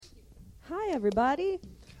Hi, everybody.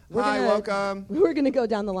 Welcome. We're going to go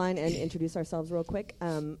down the line and introduce ourselves real quick.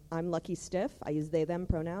 I'm Lucky Stiff. I use they, them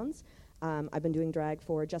pronouns. I've been doing drag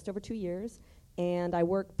for just over 2 years, and I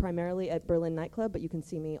work primarily at Berlin Nightclub, but you can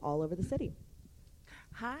see me all over the city.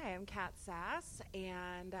 Hi, I'm Sass,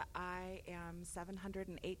 and I am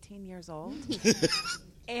 718 years old.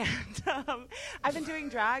 And I've been doing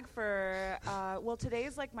drag for,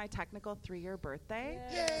 today's like my technical 3-year birthday.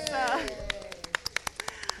 Yay.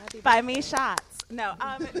 So buy me shots. No.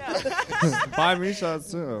 Buy me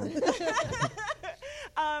shots too.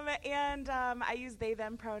 I use they,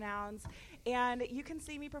 them pronouns. And you can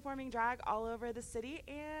see me performing drag all over the city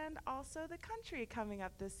and also the country coming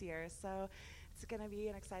up this year. So it's going to be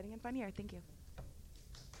an exciting and fun year. Thank you.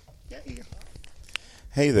 Yay.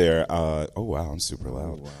 Hey there. I'm super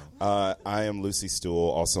loud. Oh, wow. I am Lucy Stoole,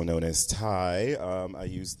 also known as Ty. I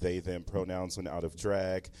use they, them pronouns when out of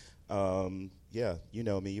drag. Yeah, you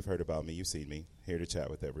know me. You've heard about me. You've seen me. Here to chat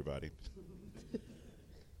with everybody.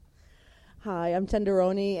 Hi, I'm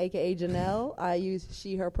Tenderoni, a.k.a. Janelle. I use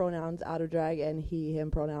she, her pronouns out of drag and he, him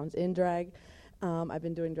pronouns in drag. I've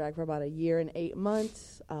been doing drag for about 1 year and 8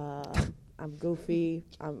 months. I'm goofy.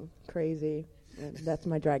 I'm crazy. And that's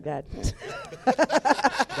my drag dad.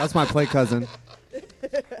 That's my play cousin.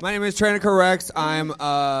 My name is Tranica Rex. I'm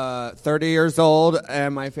 30 years old,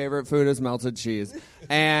 and my favorite food is melted cheese.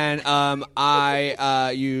 And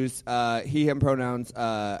I use he, him pronouns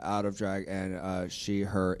out of drag, and she,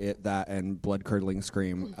 her, it, that, and blood-curdling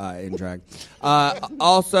scream in drag.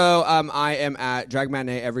 Also, I am at Drag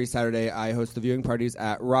Matinee every Saturday. I host the viewing parties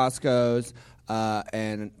at Roscoe's,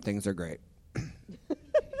 and things are great.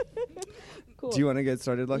 Cool. Do you want to get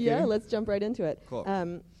started, Lucky? Yeah, let's jump right into it.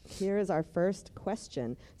 Cool. Here is our first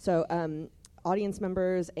question. So audience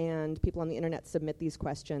members and people on the internet submit these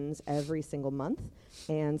questions every single month.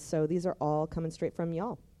 And so these are all coming straight from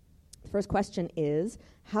y'all. The first question is,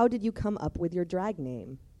 how did you come up with your drag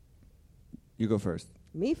name? You go first.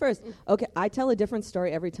 Me first. Okay, I tell a different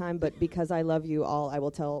story every time, but because I love you all, I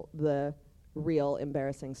will tell the real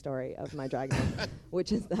embarrassing story of my drag name,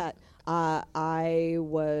 which is that I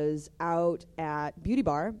was out at Beauty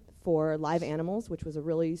Bar for Live Animals, which was a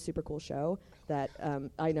really super cool show that,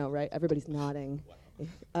 I know, right? Everybody's nodding.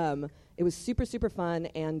 It was super, super fun,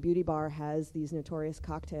 and Beauty Bar has these notorious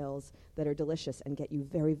cocktails that are delicious and get you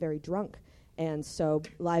very, very drunk. And so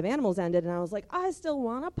Live Animals ended, and I was like, I still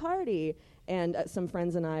want to party. And some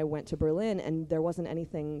friends and I went to Berlin, and there wasn't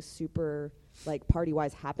anything super, like,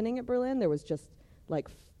 party-wise happening at Berlin. There was just, like,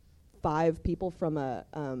 5 people from a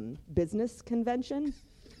business convention.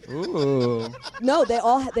 Ooh. No,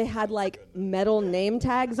 they had like metal name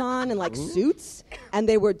tags on and like suits, and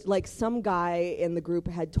they were like, some guy in the group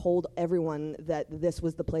had told everyone that this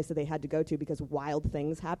was the place that they had to go to because wild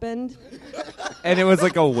things happened. And it was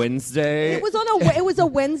like a Wednesday. It was a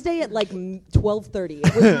Wednesday at like 12:30.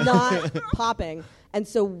 It was not popping, and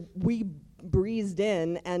so we breezed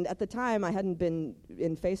in, and at the time I hadn't been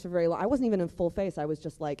in face for very long. I wasn't even in full face. I was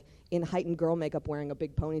just like in heightened girl makeup wearing a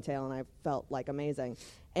big ponytail, and I felt like amazing.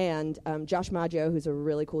 And Josh Maggio, who's a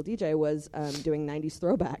really cool DJ, was doing 90s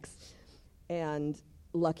throwbacks, and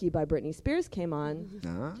Lucky by Britney Spears came on.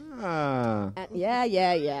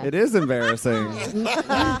 Yeah. It is embarrassing.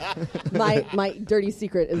 My dirty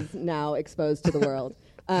secret is now exposed to the world.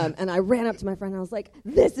 And I ran up to my friend and I was like,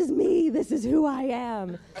 this is me, this is who I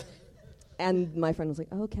am. And my friend was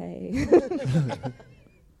like, okay.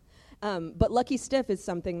 But Lucky Stiff is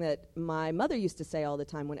something that my mother used to say all the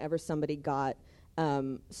time whenever somebody got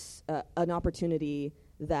an opportunity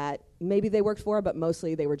that maybe they worked for, but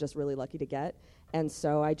mostly they were just really lucky to get. And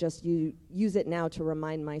so I just use it now to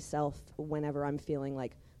remind myself whenever I'm feeling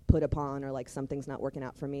like put upon or like something's not working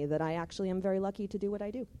out for me that I actually am very lucky to do what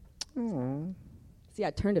I do. Aww. See,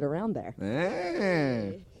 I turned it around there.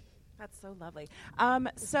 Hey. That's so lovely.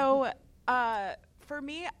 For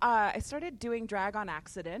me, I started doing drag on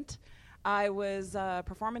accident. I was a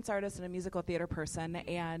performance artist and a musical theater person,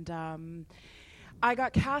 and I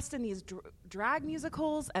got cast in these drag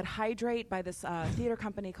musicals at Hydrate by this theater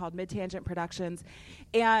company called Mid-Tangent Productions.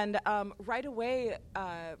 And right away,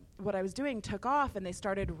 what I was doing took off, and they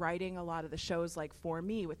started writing a lot of the shows like for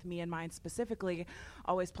me, with me in mind specifically,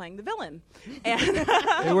 always playing the villain. And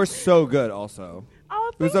They were so good also.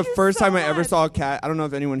 Oh, It was the thank you first so time I ever much. saw a cat. I don't know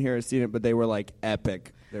if anyone here has seen it, but they were like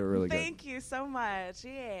epic. They were really good. Thank you so much.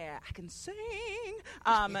 Yeah, I can sing.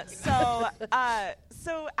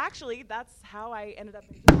 So actually, that's how I ended up.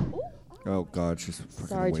 Oh God, she's fucking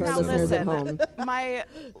Sorry to our Now wasted. listeners at listen, home. my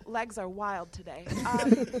legs are wild today.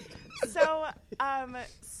 So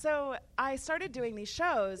I started doing these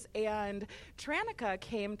shows, and Tranica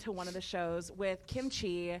came to one of the shows with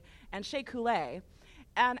Kimchi and Shea Coulee.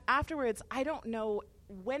 And afterwards, I don't know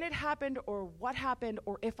when it happened or what happened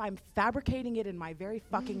or if I'm fabricating it in my very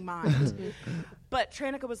fucking mind. But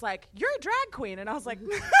Tranica was like, "You're a drag queen." And I was like, "No,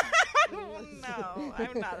 I'm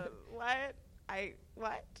not. What?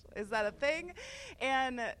 Is that a thing?"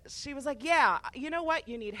 And she was like, "Yeah, you know what?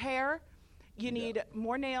 You need hair. You need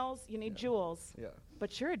more nails. You need jewels. Yeah.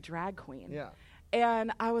 But you're a drag queen." Yeah.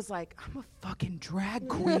 And I was like, "I'm a fucking drag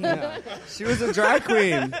queen." She was a drag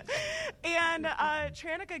queen. And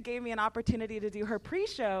Tranica gave me an opportunity to do her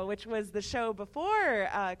pre-show, which was the show before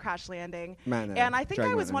Crash Landing. Matinee. And I think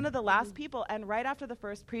Drag I was matinee. one of the last people. And right after the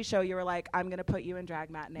first pre-show, you were like, "I'm going to put you in Drag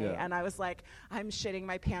Matinee." Yeah. And I was like, I'm shitting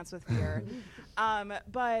my pants with fear.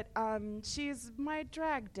 But she's my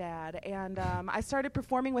drag dad. And I started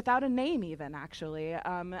performing without a name even, actually.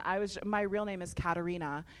 My real name is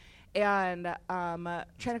Katarina. And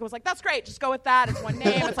Tranica was like, "That's great. Just go with that. It's one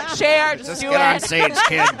name. It's like Cher. Just do Get on it. stage,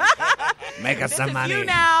 kid. Make us This some is money. you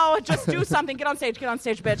now. Just do something. Get on stage,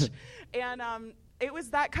 bitch." And it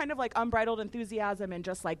was that kind of like unbridled enthusiasm and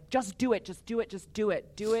just like, just do it,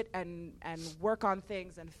 and work on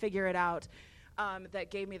things and figure it out. That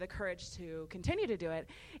gave me the courage to continue to do it.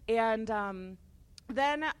 And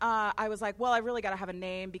then I was like, well, I really got to have a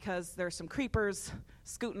name because there's some creepers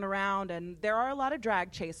scooting around, and there are a lot of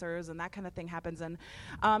drag chasers, and that kind of thing happens. And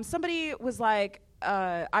somebody was like,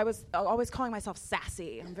 I was always calling myself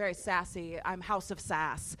sassy. I'm very sassy. I'm House of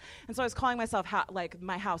Sass. And so I was calling myself, like,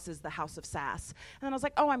 my house is the House of Sass. And then I was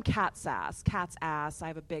like, oh, I'm Cat Sass. Cat's ass. I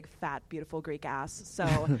have a big, fat, beautiful Greek ass. So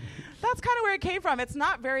that's kind of where it came from. It's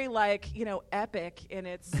not very, like, epic in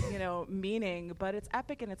its, meaning, but it's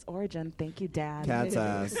epic in its origin. Thank you, Dad. Cat's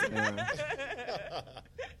ass. Yeah.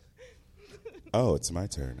 Oh, it's my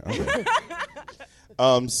turn. Okay.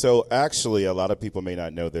 So actually, a lot of people may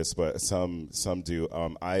not know this, but some do.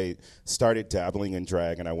 I started dabbling in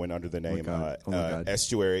drag, and I went under the name God.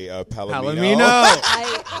 Estuary Palomino.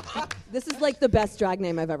 This is like the best drag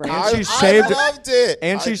name I've ever heard. And she I loved it.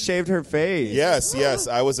 And she shaved her face. Yes.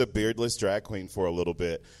 I was a beardless drag queen for a little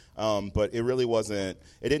bit. But it really wasn't,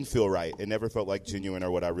 it didn't feel right. It never felt like genuine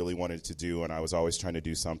or what I really wanted to do, and I was always trying to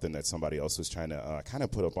do something that somebody else was trying to kind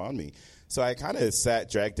of put up on me. So I kind of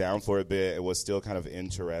dragged down for a bit and was still kind of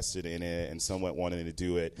interested in it and somewhat wanted to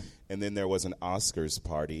do it. And then there was an Oscars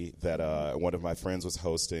party that one of my friends was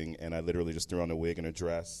hosting, and I literally just threw on a wig and a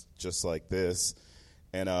dress just like this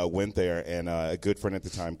and went there. And a good friend at the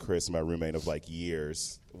time, Chris, my roommate of like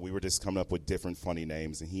years, we were just coming up with different funny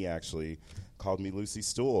names, and he actually called me Lucy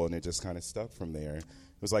Stoole, and it just kind of stuck from there. It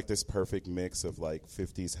was like this perfect mix of like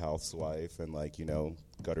 50s housewife and like,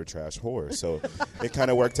 gutter trash whore. So it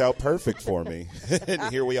kind of worked out perfect for me. And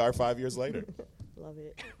here we are 5 years later. Love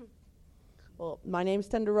it. Well, my name's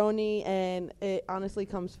Tenderoni, and it honestly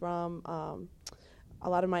comes from a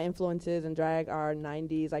lot of my influences in drag are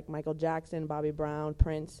 90s, like Michael Jackson, Bobby Brown,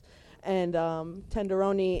 Prince. And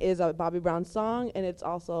Tenderoni is a Bobby Brown song, and it's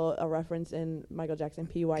also a reference in Michael Jackson,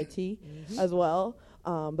 PYT, as well.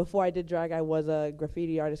 Before I did drag, I was a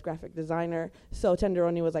graffiti artist, graphic designer. So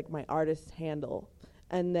Tenderoni was like my artist handle.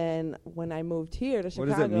 And then when I moved here to Chicago.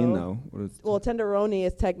 What does it mean, though? Well, Tenderoni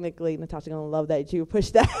is technically, Natasha's going to love that you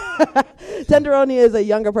pushed that. Tenderoni is a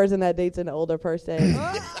younger person that dates an older person.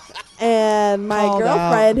 And my Called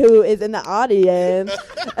girlfriend, who is in the audience,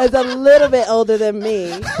 is a little bit older than me.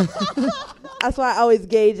 That's why I always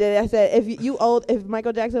gauge it. I said, if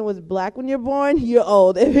Michael Jackson was black when you're born, you're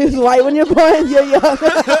old. If he was white when you're born, you're young.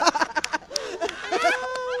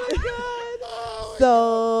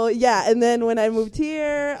 So, yeah, and then when I moved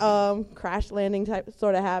here, crash landing type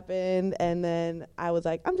sort of happened, and then I was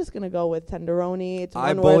like, I'm just going to go with Tenderoni. It's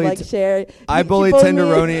one word, like share. I bullied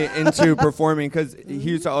Tenderoni into performing because he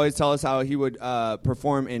used to always tell us how he would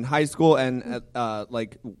perform in high school and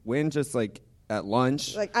win just like at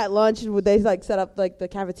lunch. Like at lunch, they like set up like the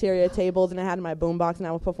cafeteria tables, and I had my boombox, and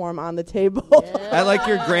I would perform on the table. At like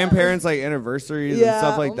your grandparents' like anniversaries and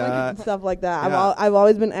stuff like that. Stuff like that. Yeah. I've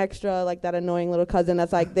always been extra, like that annoying little cousin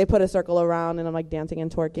that's like they put a circle around, and I'm like dancing and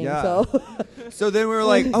twerking. Yeah. So So then we were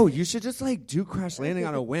like, oh, you should just like do Crash Landing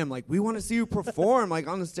on a whim. Like we want to see you perform like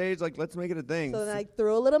on the stage. Like let's make it a thing. then I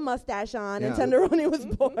threw a little mustache on, and Yeah. Tenderoni was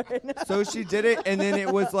born. So she did it, and then it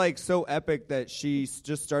was like so epic that she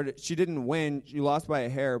just started. She didn't win. and you lost by a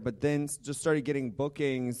hair, but then just started getting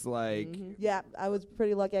bookings like. Yeah, I was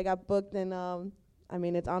pretty lucky. I got booked, and I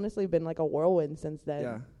mean, it's honestly been like a whirlwind since then.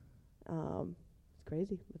 Yeah. It's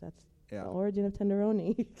crazy, but that's Yeah. the origin of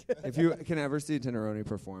Tenderoni. If you can ever see Tenderoni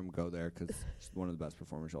perform, go there because she's one of the best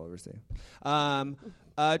performers you'll ever see.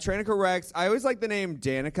 Tranica Rex. I always like the name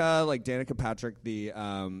Danica, like Danica Patrick, the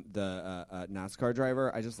NASCAR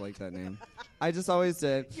driver. I just like that name. I just always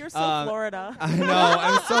did. You're so Florida. I know.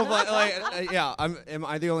 I'm so yeah. Am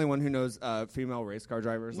I the only one who knows female race car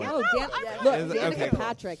drivers? No, Like, look, Is it- Danica okay, cool.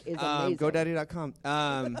 Patrick is amazing.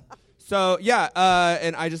 GoDaddy.com. So yeah,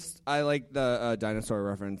 and I like the dinosaur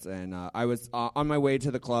reference, and I was on my way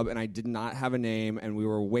to the club, and I did not have a name, and we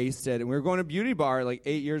were wasted, and we were going to beauty bar like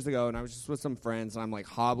 8 years ago, and I was just with some friends, and I'm like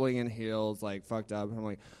hobbling in heels, like fucked up, and I'm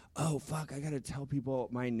like, oh fuck, I gotta tell people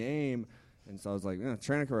my name, and so I was like,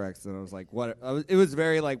 Tranica Rex, and I was like, what? It was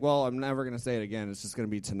very like, well, I'm never gonna say it again. It's just gonna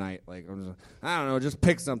be tonight. Like I don't know, just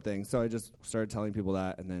pick something. So I just started telling people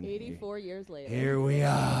that, and then 84 years later. here we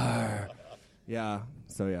are. Yeah.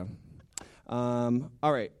 So yeah.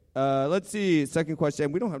 All right. Let's see. Second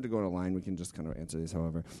question. We don't have to go in a line. We can just kind of answer these,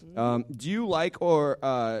 however. Do you like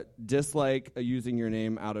or dislike using your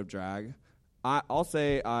name out of drag? I'll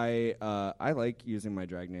say I like using my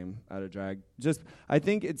drag name out of drag. Just I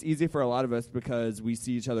think it's easy for a lot of us because we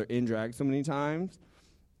see each other in drag so many times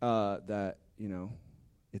that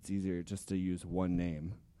it's easier just to use one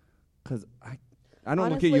name. Because I don't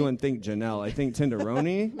look at you and think Janelle. I think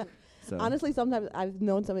Tenderoni. So. Honestly, sometimes I've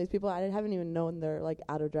known some of these people. I haven't even known their like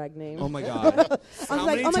out of drag name. Oh my god! I was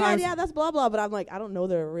like, oh my god, yeah, that's blah blah. But I'm like, I don't know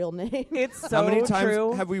their real name. It's so How many times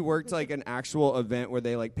true. have we worked like an actual event where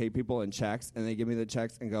they like pay people in checks and they give me the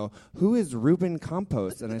checks and go, "Who is Ruben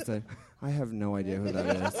Compost?" And I say, "I have no idea who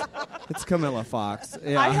that is. It's Camilla Fox."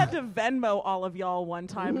 Yeah. I had to Venmo all of y'all one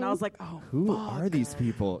time, and I was like, "Oh, Who fuck. are these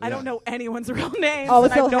people? I don't know anyone's real name. I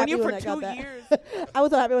was and so I've known happy you when for I got 2 that. years." I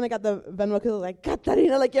was so happy when I got the Venmo because I was like,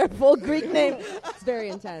 Katarina, like your full Greek name. It's very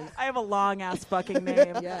intense. I have a long ass fucking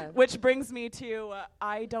name. Yeah. Which brings me to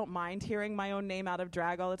I don't mind hearing my own name out of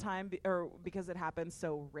drag all the time, because it happens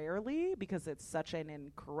so rarely, because it's such an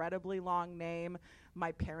incredibly long name.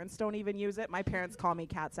 My parents don't even use it. My parents call me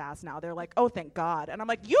Cat Sass now. They're like, "Oh, thank God," and I'm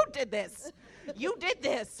like, "You did this. You did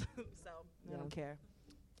this." So I don't care.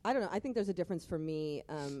 I don't know. I think there's a difference for me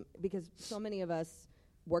because so many of us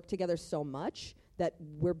work together so much that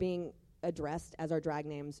we're being addressed as our drag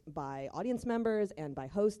names by audience members and by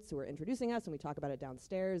hosts who are introducing us, and we talk about it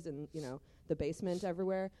downstairs in the basement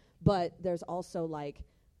everywhere. But there's also like,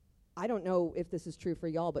 I don't know if this is true for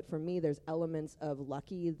y'all, but for me, there's elements of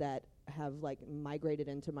Lucky that have like migrated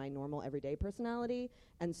into my normal everyday personality,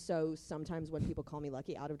 and so sometimes when people call me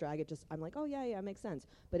Lucky out of drag, I'm like, oh yeah, it makes sense.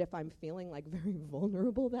 But if I'm feeling like very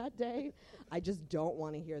vulnerable that day, I just don't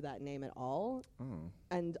want to hear that name at all.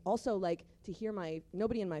 And also like to hear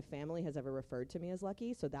nobody in my family has ever referred to me as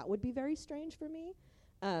Lucky, so that would be very strange for me.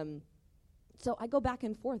 So I go back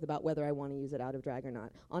and forth about whether I want to use it out of drag or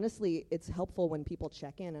not. Honestly, it's helpful when people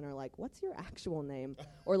check in and are like, what's your actual name?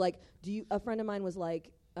 Or like, a friend of mine was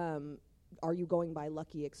like, are you going by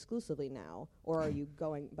Lucky exclusively now? Or are you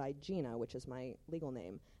going by Gina, which is my legal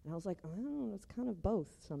name? And I was like, I don't know, it's kind of both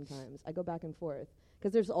sometimes. I go back and forth.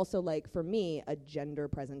 Because there's also like, for me, a gender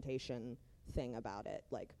presentation thing about it.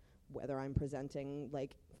 Like whether I'm presenting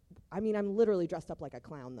like, I'm literally dressed up like a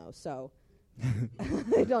clown though, so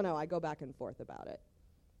I don't know. I go back and forth about it.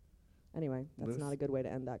 Anyway, that's not a good way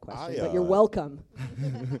to end that question, but you're welcome.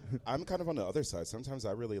 I'm kind of on the other side. Sometimes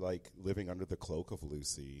I really like living under the cloak of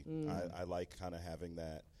Lucy. I like kind of having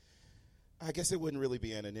that, I guess it wouldn't really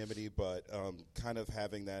be anonymity, but kind of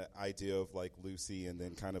having that idea of like Lucy and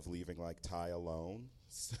then kind of leaving like Ty alone.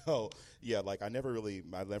 So yeah, like I never really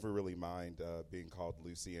mind being called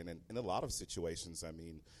Lucy. And in a lot of situations, I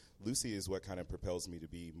mean, Lucy is what kind of propels me to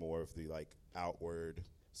be more of the like outward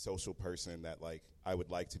social person that like I would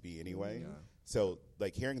like to be anyway. Yeah. So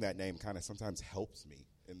like hearing that name kind of sometimes helps me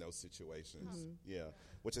in those situations. Yeah,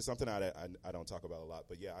 which is something I don't talk about a lot.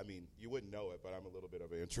 But yeah, I mean, you wouldn't know it, but I'm a little bit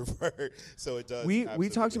of an introvert, so it does. We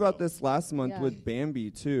talked about help. this last month with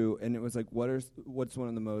Bambi too, and it was like, what's one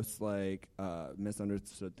of the most like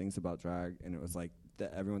misunderstood things about drag, and it was like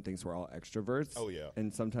that everyone thinks we're all extroverts. Oh yeah.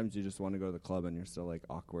 And sometimes you just want to go to the club and you're still like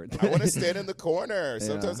awkward. I want to stand in the corner.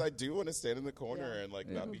 Sometimes I do want to stand in the corner and like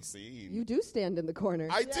not be seen. You do stand in the corner.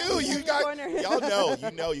 I do.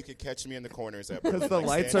 Y'all know you could catch me in the corners at because the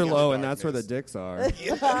lights are low and that's where the dicks are.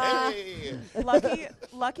 Yay.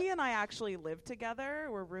 Lucky and I actually live together.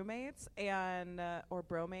 We're roommates and or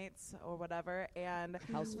bromates or whatever, and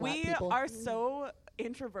we are so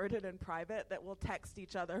introverted and private that we'll text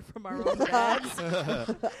each other from our own beds.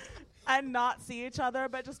 and not see each other,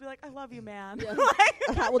 but just be like, I love you, man. Yeah.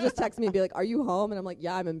 Kat will just text me and be like, are you home? And I'm like,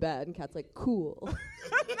 yeah, I'm in bed. And Kat's like, cool.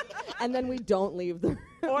 And then we don't leave the room.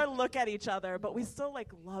 Or look at each other, but we still like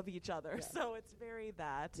love each other. Yeah. So it's very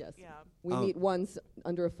that. Yes. Yeah. We meet once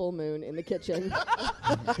under a full moon in the kitchen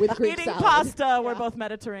with Greek eating salad. pasta. Yeah. We're both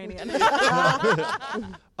Mediterranean.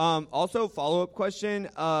 Also, follow-up question.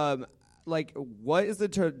 Like, what is the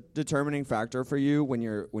determining factor for you when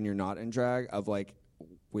you're not in drag of like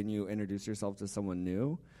when you introduce yourself to someone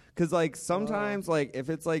new? Because like sometimes like if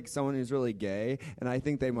it's like someone who's really gay and I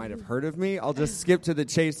think they might have heard of me, I'll just skip to the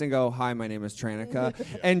chase and go, hi, my name is Tranica.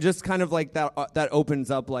 And just kind of like that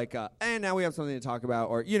opens up like and now we have something to talk about,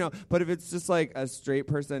 or but if it's just like a straight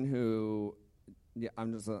person who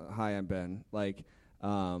I'm just hi, I'm Ben, like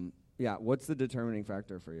what's the determining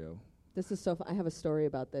factor for you? This is so fun. I have a story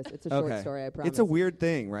about this. It's a short story, I promise. It's a weird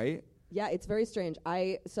thing, right? Yeah, it's very strange.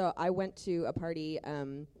 I went to a party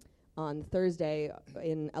on Thursday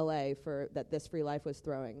in LA that This Free Life was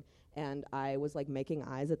throwing, and I was like making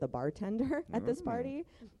eyes at the bartender at this party,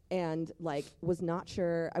 and like was not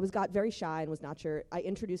sure. Got very shy and was not sure. I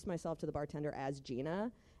introduced myself to the bartender as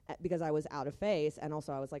Gina because I was out of face, and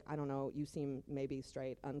also I was like, I don't know, you seem maybe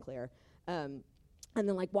straight, unclear. And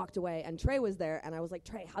then like walked away, and Trey was there, and I was like,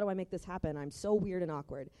 Trey, how do I make this happen? I'm so weird and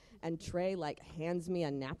awkward. And Trey like hands me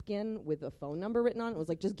a napkin with a phone number written on it. It was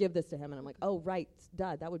like, just give this to him. And I'm like, oh, right,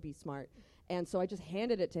 duh, that would be smart. And so I just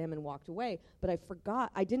handed it to him and walked away. But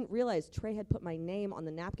I didn't realize Trey had put my name on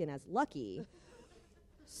the napkin as Lucky.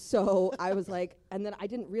 So I was like, and then I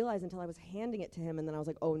didn't realize until I was handing it to him, and then I was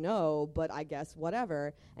like, oh no, but I guess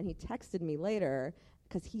whatever. And he texted me later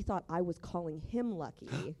because he thought I was calling him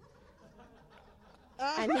Lucky.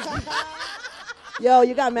 And yo,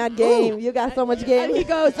 you got mad game. You got so much game. And he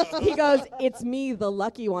goes, it's me, the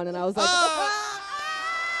lucky one. And I was like,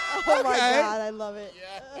 oh my God, I love it.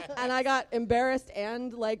 Yeah. And I got embarrassed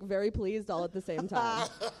and like very pleased all at the same time.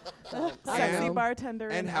 Sexy bartender.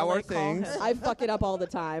 And in how LA, are things? I fuck it up all the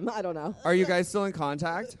time. I don't know. Are you guys still in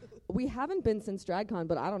contact? We haven't been since DragCon,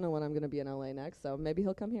 but I don't know when I'm going to be in LA next, so maybe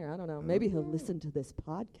he'll come here. I don't know. Maybe he'll listen to this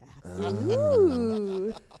podcast.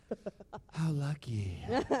 Ooh. How lucky.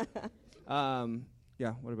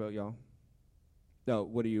 Yeah, what about y'all? No,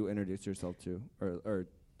 what do you introduce yourself to, or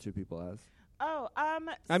to people as? Oh,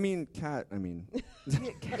 I mean, Kat. I mean,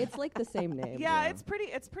 it's like the same name. Yeah, it's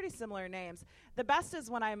pretty similar names. The best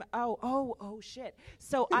is when I'm oh shit.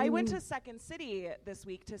 So I went to Second City this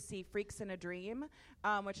week to see Freaks in a Dream,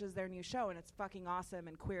 which is their new show, and it's fucking awesome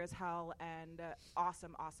and queer as hell and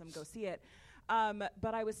awesome. Go see it.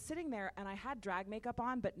 But I was sitting there and I had drag makeup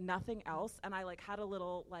on, but nothing else. And I like had a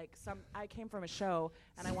little like I came from a show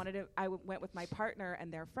and I went with my partner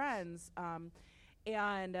and their friends.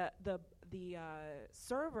 And the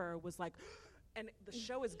server was like, and the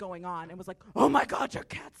show is going on, and was like, oh my God, you're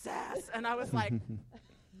Kat Sass. And I was like,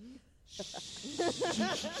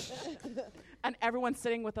 and everyone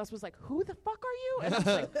sitting with us was like, who the fuck are you? And I was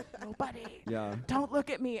like, nobody. Yeah. Don't look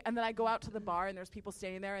at me. And then I go out to the bar, and there's people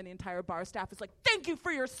standing there, and the entire bar staff is like, thank you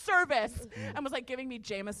for your service. And was like giving me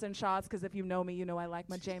Jameson shots, because if you know me, you know I like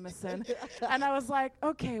my Jameson. And I was like,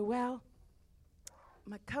 okay, well,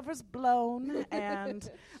 my cover's blown, and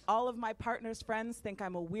all of my partner's friends think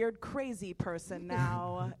I'm a weird, crazy person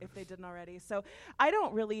now, if they didn't already. So I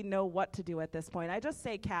don't really know what to do at this point. I just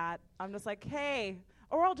say Kat. I'm just like, hey.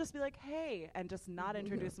 Or I'll just be like, hey, and just not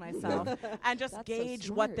introduce myself, and just That's gauge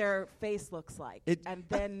so what smart. their face looks like. And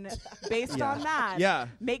then, based on that,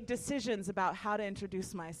 make decisions about how to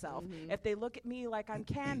introduce myself. If they look at me like I'm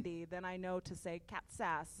Candy, then I know to say Kat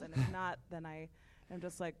Sass, and if not, then I'm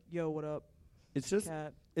just like, yo, what up? It's just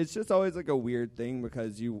Kat. It's just always like a weird thing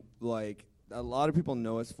because you like a lot of people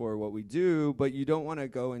know us for what we do, but you don't want to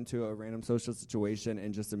go into a random social situation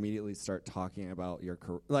and just immediately start talking about your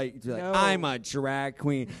career. Like, No. I'm a drag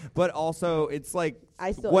queen, but also it's like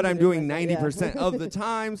I still what I'm doing introduce myself, 90% of the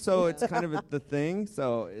time, so it's kind of the thing.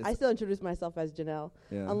 So it's I still introduce myself as Janelle,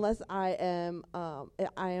 Yeah. unless I am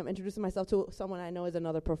introducing myself to someone I know is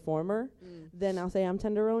another performer. Then I'll say I'm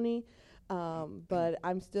Tenderoni. But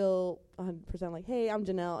I'm still 100% like, hey, I'm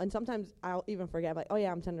Janelle. And sometimes I'll even forget, like, oh, yeah,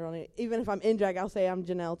 I'm Tenderoni. Even if I'm in drag, I'll say I'm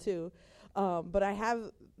Janelle, too. But I have,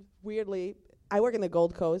 weirdly, I work in the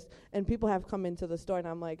Gold Coast, and people have come into the store, and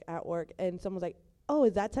I'm, like, at work, and someone's like, oh,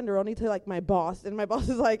 is that Tenderoni, to, like, my boss? And my boss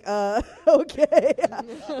is like, okay.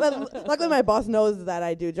 But luckily, my boss knows that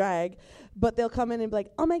I do drag. But they'll come in and be like,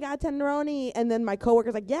 oh, my God, Tenderoni. And then my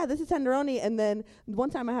coworker's like, yeah, this is Tenderoni. And then one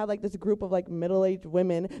time I had, like, this group of, like, middle-aged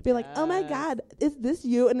women be like, oh, my God, is this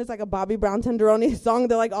you? And it's, like, a Bobby Brown Tenderoni song.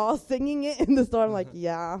 They're, like, all singing it in the store. I'm like,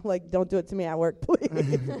 yeah, like, don't do it to me at work, please.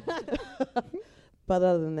 But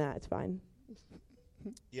other than that, it's fine.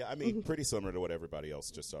 Yeah, I mean, pretty similar to what everybody else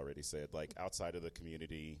just already said. Like, outside of the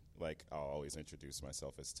community, like, I'll always introduce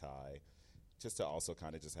myself as Ty, just to also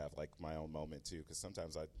kind of just have, like, my own moment, too, because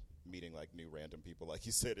sometimes I'm meeting, like, new random people. Like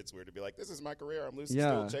you said, it's weird to be like, this is my career. I'm Lucy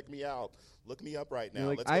Stoole. Check me out. Look me up right now.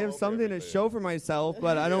 Like, Let's I go have over something to everything. show for myself,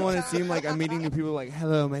 but I don't want to seem like I'm meeting new people like,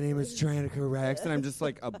 hello, my name is Tranica Rex, and I'm just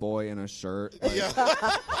like a boy in a shirt.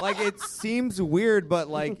 Like, like, it seems weird, but,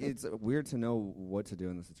 like, it's weird to know what to do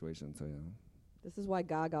in the situation, so, yeah. This is why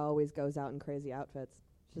Gaga always goes out in crazy outfits.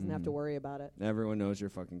 She doesn't have to worry about it. Everyone knows you're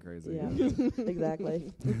fucking crazy. Yeah,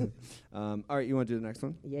 exactly. All right, you want to do the next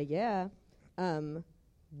one? Yeah.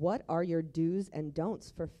 What are your do's and don'ts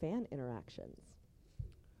for fan interactions?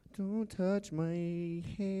 Don't touch my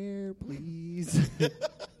hair, please.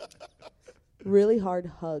 Really hard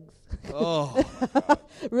hugs. Oh.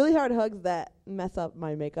 Really hard hugs that mess up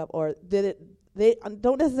my makeup, or they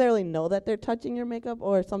don't necessarily know that they're touching your makeup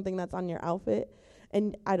or something that's on your outfit.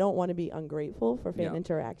 And I don't want to be ungrateful for fan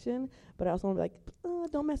interaction, but I also want to be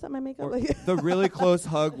like, don't mess up my makeup. Or the really close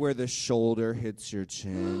hug where the shoulder hits your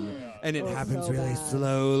chin, and it happens so really bad.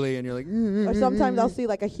 slowly, and you're like, Or sometimes I'll see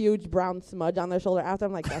like a huge brown smudge on their shoulder after.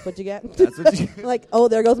 I'm like, that's what you get? That's what you Like, oh,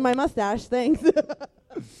 there goes my mustache. Thanks.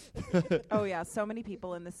 Oh, yeah. So many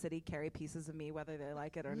people in the city carry pieces of me, whether they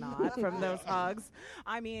like it or not, from those hugs.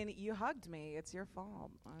 I mean, you hugged me. It's your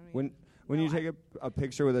fault. I mean, When you take a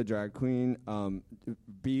picture with a drag queen,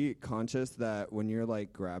 be conscious that when you're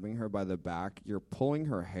like grabbing her by the back, you're pulling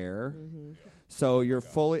her hair. Mm-hmm. So you're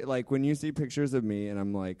fully like when you see pictures of me and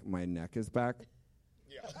I'm like my neck is back.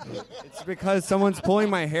 It's because someone's pulling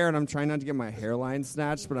my hair and I'm trying not to get my hairline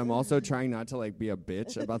snatched, but I'm also trying not to like be a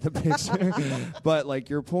bitch about the picture. But like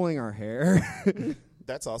you're pulling our hair.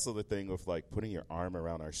 That's also the thing with, like, putting your arm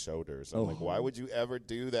around our shoulders. I'm like, why would you ever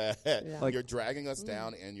do that? Yeah. Like, you're dragging us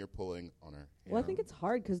down and you're pulling on her. Well, I think it's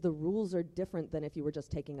hard because the rules are different than if you were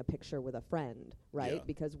just taking a picture with a friend, right? Yeah.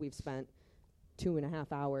 Because we've spent 2.5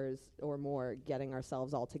 hours or more getting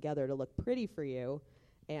ourselves all together to look pretty for you,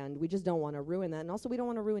 and we just don't want to ruin that. And also, we don't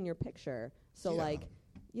want to ruin your picture. So, like,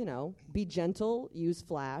 you know, be gentle, use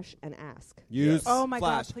flash, and ask. use Oh my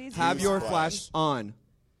flash. God, please Have use your flash. flash on.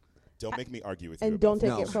 Don't make me argue with you. And about don't take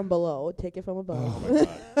No. it from below. Take it from above. Oh my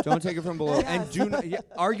God. Don't take it from below. And Yes. do not,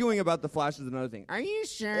 arguing about the flash is another thing. Are you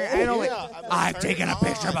sure? I don't like. I'm I've turn taken it a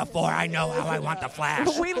picture on. before. I know how I want the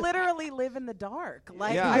flash. we literally live in the dark.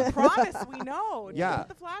 Like, Yeah. I promise we know. Just Yeah. put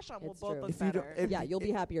the flash on. We'll It's both true. look If you don't- better. if- Yeah, you'll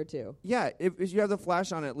be happier too. Yeah, if you have the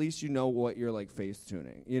flash on, at least you know what you're like face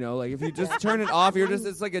tuning. You know, like if you just turn it off,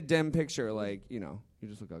 it's like a dim picture. Like you know, you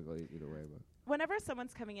just look ugly either way. But Whenever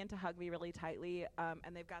someone's coming in to hug me really tightly,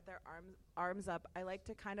 and they've got their arms up, I like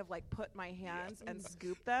to kind of like put my hands and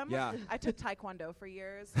scoop them. Yeah. I took Taekwondo for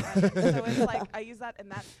years, and so it's like I use that,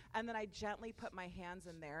 and then I gently put my hands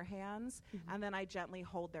in their hands, and then I gently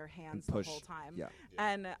hold their hands the push. whole time. Yeah.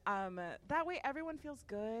 And that way everyone feels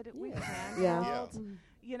good. We've hand Yeah. held.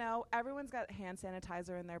 You know, everyone's got hand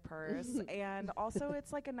sanitizer in their purse, and also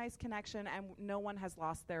it's like a nice connection, and no one has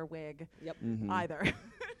lost their wig Yep. either.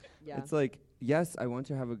 Yeah. it's like, yes, I want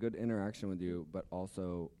to have a good interaction with you, but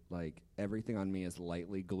also like everything on me is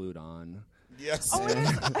lightly glued on. Yes. Oh,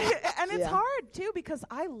 and it's Yeah. hard too because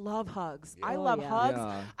I love hugs. I Oh, love yeah. hugs.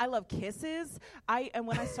 Yeah. I love kisses. And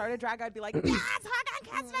when I started drag, I'd be like, yes, hug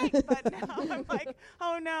on kiss me. But now I'm like,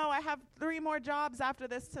 oh no, I have 3 more jobs after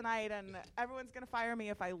this tonight, and everyone's gonna fire me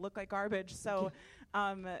if I look like garbage. So,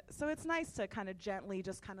 so it's nice to kind of gently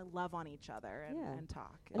just kind of love on each other Yeah. and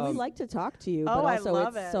talk And we like to talk to you, Oh, but I also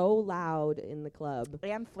love it's it. so loud in the club.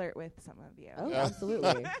 and flirt with some of you. Oh,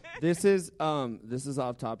 absolutely. This is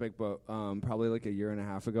off topic, but probably like a year and a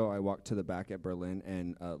half ago, I walked to the back at Berlin,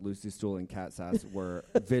 and Lucy Stoole and Kat Sass were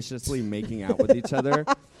viciously making out with each other,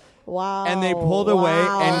 Wow. and they pulled away,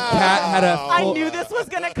 and Kat had a I full, knew this was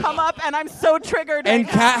gonna come up, and I'm so triggered. and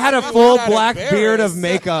right Kat now. had a full got black beard of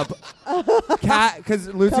embarrassed. makeup. Kat, because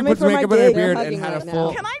Lucy Coming puts from my makeup on her gig, beard I'm and hugging had a right full.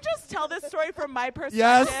 now. Can I just tell this story from my perspective?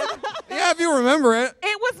 Yes, yeah, if you remember it.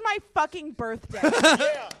 It was my fucking birthday.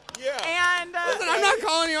 Yeah. And Listen, I'm not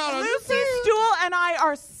calling you out on Lucy this. Stoole and I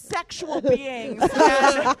are sexual beings.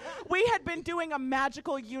 And we had been doing a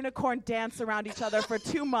magical unicorn dance around each other for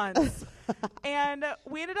 2 months. And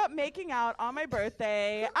we ended up making out on my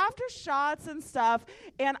birthday after shots and stuff.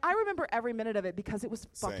 And I remember every minute of it because it was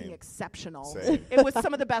fucking Same. exceptional. Same. It was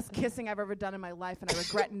some of the best kissing I've ever done in my life, and I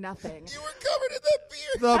regret nothing. You were covered in that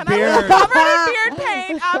beard. The And I was beard. covered in beard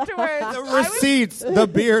paint afterwards. The I was receipts. The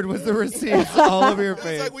beard was the receipts all over your It's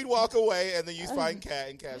face. like we'd walk away and then you find Kat,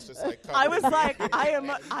 and Kat's just like. I covered was in like, beard.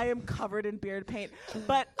 I am covered in beard paint.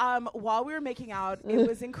 But while we were making out, it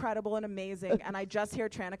was incredible and amazing. And I just hear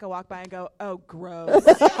Tranica walk by and go, oh, gross.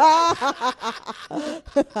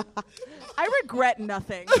 I regret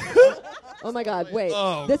nothing. Oh my God! Wait,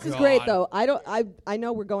 Oh, this is great God. though. I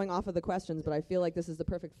know we're going off of the questions, but I feel like this is the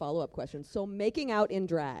perfect follow-up question. So, making out in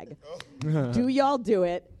drag, do y'all do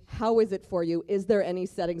it? How is it for you? Is there any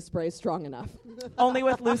setting spray strong enough? Only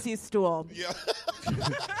with Lucy's stool. Yeah.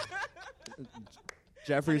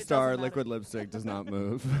 Jeffree But it Star doesn't matter. liquid lipstick does not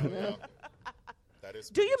move. Yeah. That is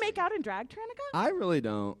Do you pretty make out in drag, Tranica? I really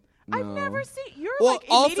don't. I've no. never seen. You're Well, like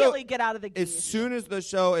also, immediately get out of the gate. As soon as the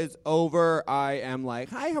show is over, I am like,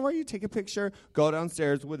 hi, how are you? Take a picture. Go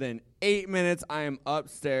downstairs. Within 8 minutes, I am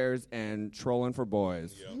upstairs and trolling for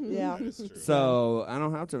boys. Yeah. That is true. So I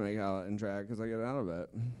don't have to make out in drag because I get out of it.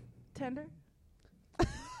 Tender. Natasha's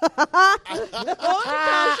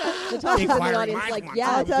in the audience, like,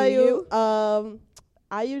 yeah, I'll tell do you.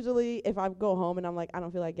 I usually, if I go home and I'm like, I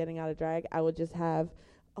don't feel like getting out of drag, I would just have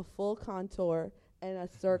a full contour and a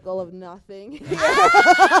circle of nothing.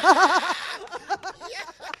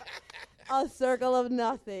 A circle of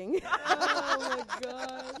nothing. Oh my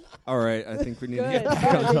God! All right, I think we need to Good. get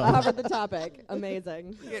back on We topic. covered the topic.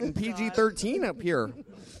 Amazing. Getting PG-13 up here.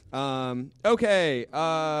 Okay.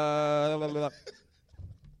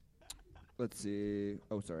 Let's see.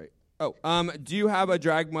 Oh, sorry. Oh, do you have a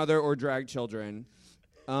drag mother or drag children?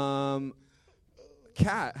 Kat,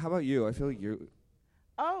 how about you? I feel like you.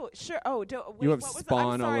 Oh, sure. Oh, wait, You have what was spawn I'm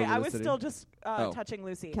all sorry. over I the was city. still just Oh. touching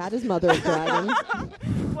Lucy. Kat is mother of dragons.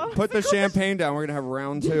 What was Put the it called? champagne down. We're gonna have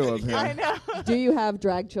round 2 of here. I know. Do you have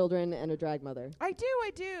drag children and a drag mother? I do.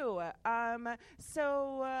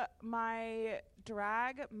 So my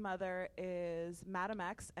drag mother is Madam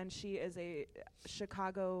X, and she is a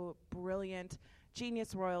Chicago brilliant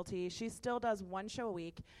genius royalty. She still does one show a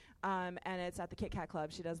week, and it's at the Kit Kat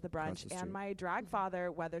Club. She does the Across brunch. the And street. my drag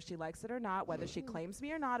father, whether she likes it or not, whether she claims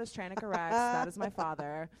me or not, is Tranica Rex. That is my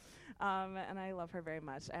father. And I love her very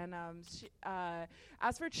much. And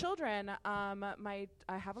as for children, I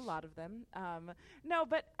have a lot of them. No,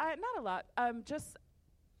 but not a lot. Just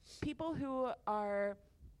people who are.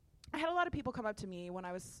 I had a lot of people come up to me when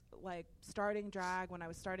I was like starting drag, when I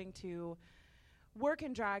was starting to work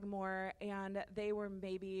in drag more, and they were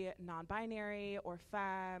maybe non-binary or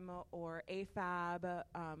femme or AFAB,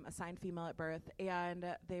 assigned female at birth,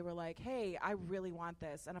 and they were like, hey, I really want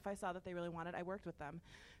this. And if I saw that they really wanted, I worked with them.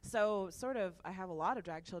 So sort of, I have a lot of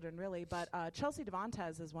drag children really, but Chelsea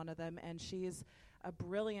Devantez is one of them, and she's a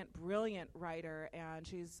brilliant writer, and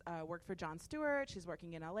she's worked for Jon Stewart. She's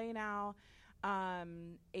working in LA now.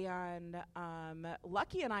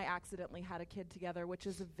 Lucky and I accidentally had a kid together, which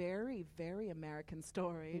is a very, very American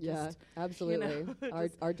story. Yeah, Just, absolutely. our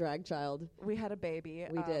just- our drag child. we had a baby.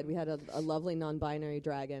 We did. We had a lovely non-binary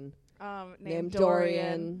dragon. Named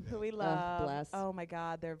Dorian. who we love. bless. Oh my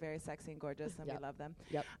God, they're very sexy and gorgeous, and Yep. we love them.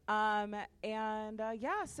 Yep.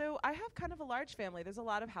 Yeah, so I have kind of a large family. There's a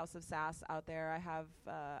lot of House of Sass out there. I have,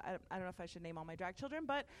 I don't know if I should name all my drag children,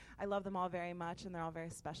 but I love them all very much, and they're all very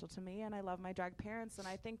special to me, and I love my drag parents, and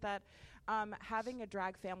I think that having a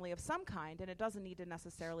drag family of some kind, and it doesn't need to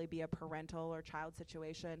necessarily be a parental or child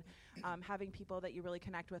situation, having people that you really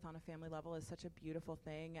connect with on a family level is such a beautiful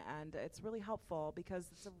thing, and it's really helpful because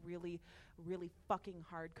it's a really, really fucking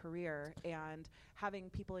hard career, and having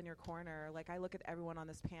people in your corner, like I look at everyone on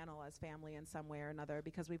this panel as family in some way or another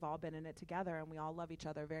because we've all been in it together and we all love each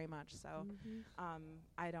other very much. So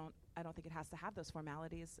I don't think it has to have those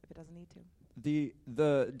formalities if it doesn't need to.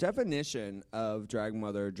 The definition of drag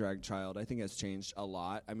mother, drag child, I think has changed a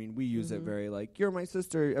lot. I mean, we use it very like, you're my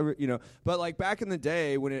sister, but like back in the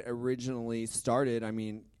day when it originally started, I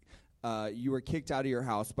mean, you were kicked out of your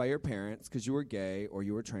house by your parents because you were gay or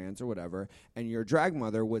you were trans or whatever, and your drag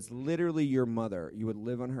mother was literally your mother. You would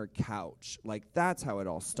live on her couch. Like, that's how it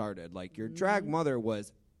all started. Like, your drag mother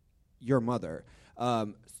was your mother,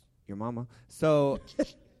 your mama. So...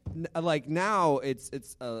 like now it's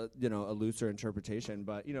a looser interpretation,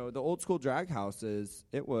 but the old school drag houses,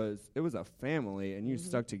 it was a family, and you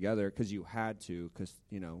stuck together because you had to, because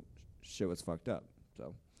shit was fucked up.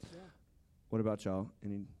 So what about y'all?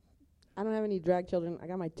 Any I don't have any drag children. I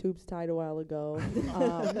got my tubes tied a while ago.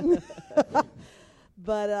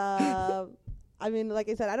 But I mean, like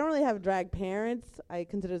I said, I don't really have drag parents. I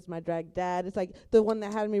consider this my drag dad. It's like the one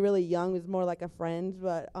that had me really young was more like a friend,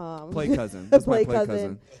 but play cousin? That's my play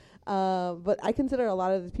cousin. But I consider a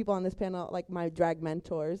lot of the people on this panel like my drag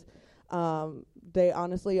mentors. They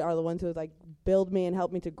honestly are the ones who like build me and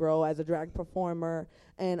help me to grow as a drag performer.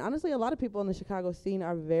 And honestly, a lot of people in the Chicago scene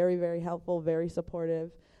are very, very helpful, very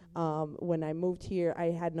supportive. When I moved here, I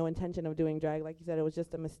had no intention of doing drag. Like you said, it was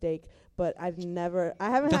just a mistake. But I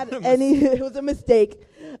haven't had any, it was a mistake.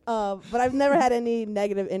 But I've never had any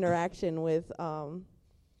negative interaction with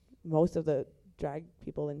most of the drag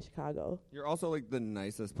people in Chicago. You're also like the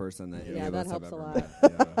nicest person that any Yeah, of that us have helps a ever lot.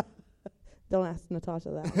 met. Yeah. Don't ask Natasha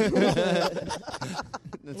that.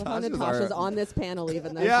 Love how Natasha's on this panel,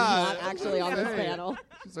 even though Yeah. she's not actually on this Hey. panel.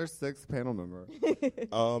 She's our 6th panel member.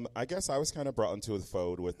 I guess I was kind of brought into the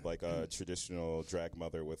fold with like a traditional drag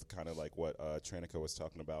mother with kind of like what Tranica was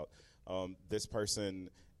talking about. This person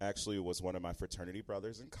actually was one of my fraternity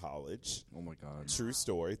brothers in college. Oh my God. True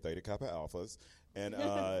story, Theta Kappa Alphas. And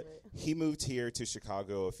he moved here to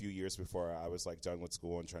Chicago a few years before I was like done with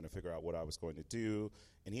school and trying to figure out what I was going to do.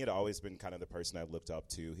 And he had always been kind of the person I looked up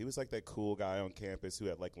to. He was like that cool guy on campus who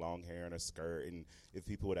had like long hair and a skirt. And if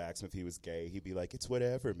people would ask him if he was gay, he'd be like, "It's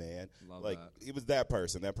whatever, man." Love like that. it was that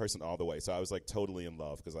person all the way. So I was like totally in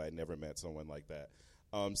love because I had never met someone like that.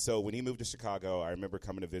 So when he moved to Chicago, I remember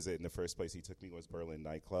coming to visit, and the first place he took me was Berlin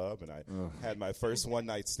nightclub, and I had my first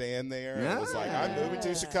one-night stand there. And was like, "I'm moving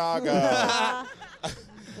to Chicago."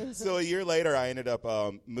 So a year later, I ended up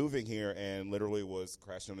moving here and literally was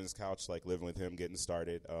crashing on his couch, like living with him, getting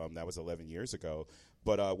started. That was 11 years ago.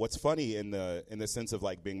 But what's funny in the sense of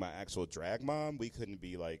like being my actual drag mom, we couldn't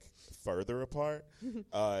be like further apart.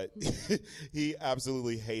 He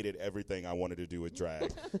absolutely hated everything I wanted to do with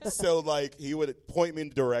drag. So like he would point me in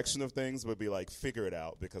the direction of things, but be like, "Figure it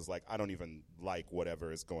out," because like I don't even like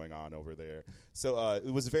whatever is going on over there. So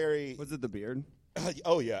it was very. Was it the beard?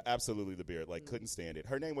 Oh yeah, absolutely the beard. Like couldn't stand it.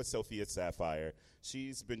 Her name was Sophia Sapphire.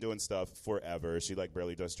 She's been doing stuff forever. She like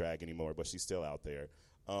barely does drag anymore, but she's still out there.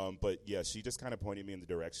 But yeah, she just kind of pointed me in the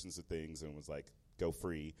directions of things and was like, "Go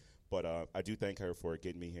free." But I do thank her for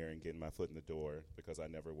getting me here and getting my foot in the door because I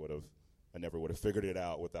never would have figured it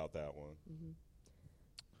out without that one. Mm-hmm.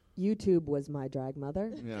 YouTube was my drag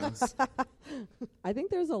mother. Yeah. I think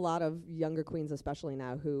there's a lot of younger queens, especially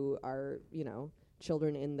now, who are,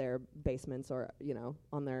 children in their basements or,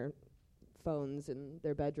 on their phones in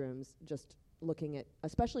their bedrooms, just looking at,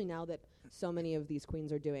 especially now that so many of these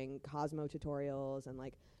queens are doing Cosmo tutorials, and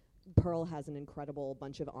like Pearl has an incredible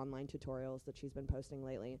bunch of online tutorials that she's been posting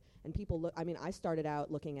lately. And people look, I started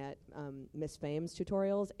out looking at Miss Fame's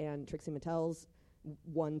tutorials and Trixie Mattel's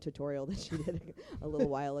one tutorial that she did a little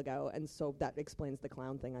while ago, and so that explains the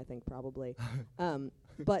clown thing, I think, probably.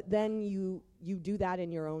 But then you do that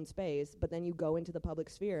in your own space, but then you go into the public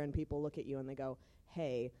sphere and people look at you and they go,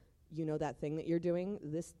 "Hey, that thing that you're doing,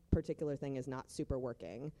 this particular thing is not super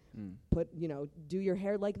working. Do your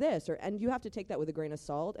hair like this," and you have to take that with a grain of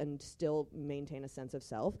salt and still maintain a sense of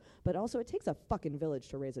self. But also, it takes a fucking village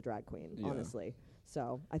to raise a drag queen, honestly.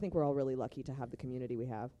 So I think we're all really lucky to have the community we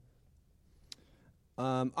have.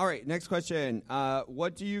 All right, next question.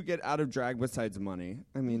 What do you get out of drag besides money?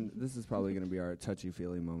 This is probably going to be our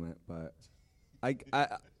touchy-feely moment, but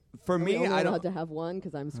for me, I'm I don't. allowed to have one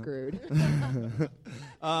because I'm screwed.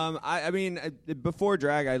 Before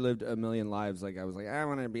drag, I lived a million lives. Like I was like, I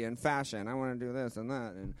want to be in fashion. I want to do this and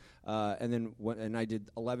that, and then I did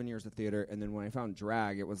 11 years of theater. And then when I found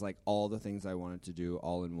drag, it was like all the things I wanted to do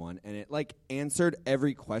all in one, and it like answered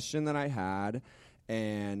every question that I had.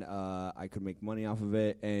 And I could make money off of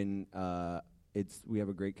it, and we have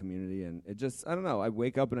a great community, and it just, I don't know, I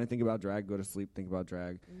wake up and I think about drag, go to sleep, think about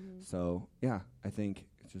drag. Mm-hmm. So yeah, I think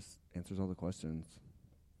it just answers all the questions.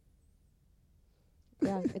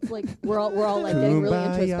 Yeah, it's like we're all like getting really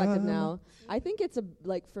introspective now. I think it's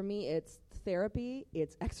for me, it's therapy,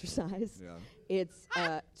 it's exercise. Yeah. It's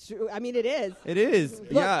it is. It is.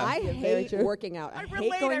 Look, yeah. I hate working out. I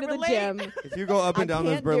hate going to the gym. If you go up and down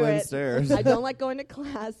those Berlin stairs. I don't like going to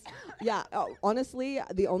class. Yeah, honestly,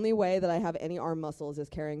 the only way that I have any arm muscles is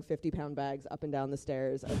carrying 50-pound bags up and down the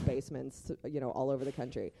stairs of basements, all over the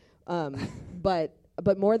country.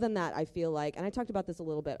 But more than that, I feel like, and I talked about this a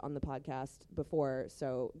little bit on the podcast before,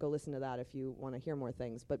 so go listen to that if you want to hear more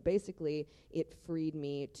things. But basically, it freed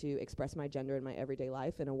me to express my gender in my everyday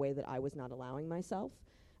life in a way that I was not allowing myself,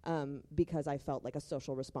 because I felt like a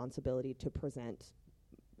social responsibility to present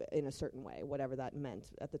in a certain way, whatever that meant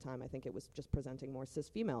at the time. I think it was just presenting more cis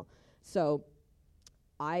female. So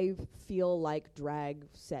I feel like drag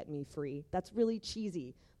set me free. That's really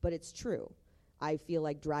cheesy, but it's true. I feel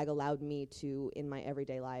like drag allowed me to, in my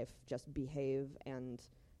everyday life, just behave and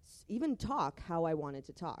even talk how I wanted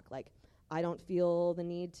to talk. Like, I don't feel the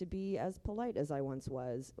need to be as polite as I once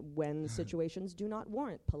was when situations do not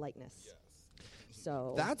warrant politeness. Yes.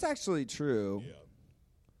 So that's actually true. Yeah.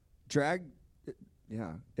 Drag,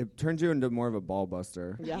 it turns you into more of a ball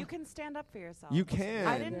buster. Yeah. You can stand up for yourself. You can.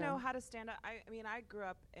 I didn't know how to stand up. I grew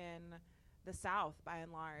up in the South by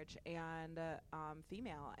and large, and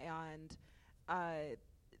female, and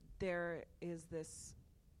there is this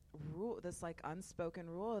rule, this like unspoken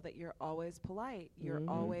rule that you're always polite, you're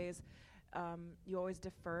always you always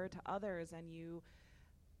defer to others, and you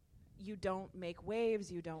don't make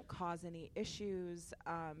waves, you don't cause any issues,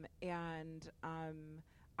 and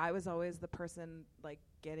I was always the person like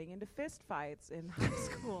getting into fist fights in high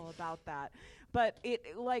school about that, but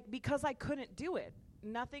it like because I couldn't do it.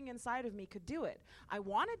 Nothing inside of me could do it. I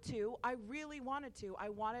wanted to. I really wanted to. I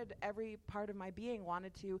wanted, every part of my being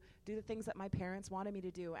wanted to do the things that my parents wanted me to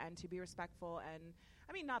do, and to be respectful. And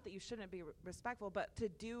I mean, not that you shouldn't be respectful, but to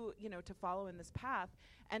do, to follow in this path.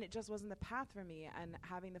 And it just wasn't the path for me. And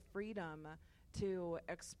having the freedom to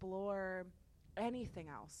explore anything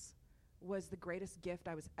else was the greatest gift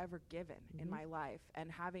I was ever given in my life.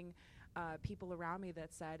 And having people around me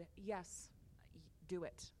that said, yes, do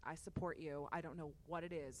it. I support you. I don't know what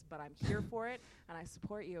it is, but I'm here for it, and I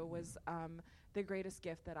support you, was the greatest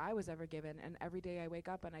gift that I was ever given. And every day I wake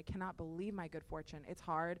up and I cannot believe my good fortune. It's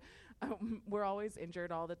hard. We're always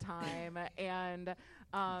injured all the time, and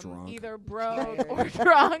either broke or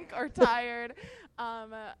drunk or tired.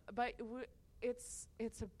 But it's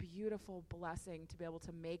a beautiful blessing to be able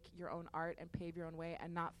to make your own art and pave your own way,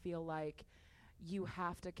 and not feel like you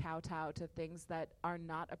have to kowtow to things that are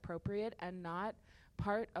not appropriate and not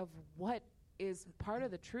part of what is part of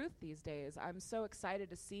the truth these days. I'm so excited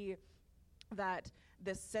to see that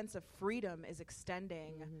this sense of freedom is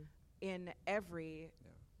extending in every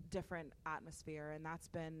different atmosphere, and that's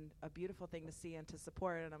been a beautiful thing to see and to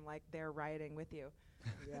support, and I'm like there riding with you.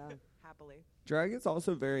 Happily. Drag is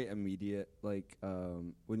also very immediate. Like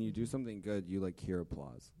when you do something good, you like hear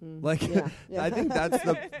applause. I think that's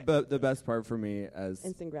the best part for me, as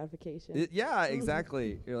instant gratification.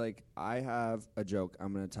 Exactly. You're like, I have a joke,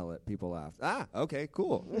 I'm gonna tell it. People laugh. Okay,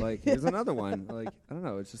 cool. Like here's another one. Like I don't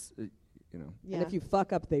know. It's just Yeah. And if you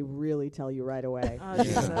fuck up, they really tell you right away.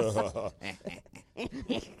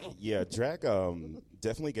 Yeah, drag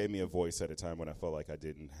definitely gave me a voice at a time when I felt like I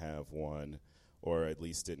didn't have one, or at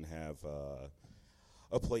least didn't have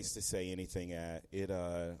a place to say anything at. It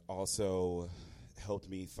also helped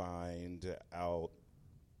me find out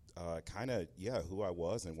who I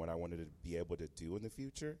was and what I wanted to be able to do in the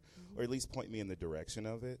future, or at least point me in the direction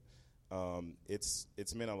of it.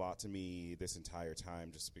 It's meant a lot to me this entire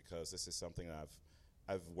time, just because this is something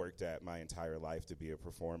I've worked at my entire life, to be a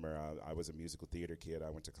performer. I was a musical theater kid. I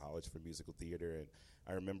went to college for musical theater, and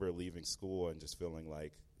I remember leaving school and just feeling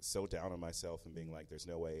like so down on myself and being like, there's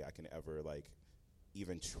no way I can ever like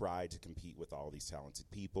even try to compete with all these talented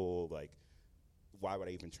people. Like, why would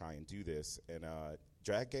I even try and do this? And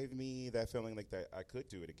drag gave me that feeling like that I could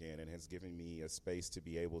do it again, and has given me a space to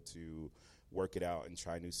be able to work it out and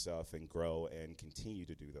try new stuff and grow and continue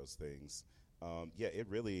to do those things. It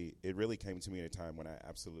really came to me at a time when I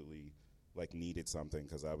absolutely like needed something,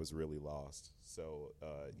 because I was really lost. So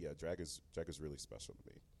drag is really special to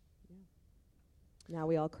me. Now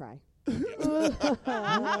we all cry.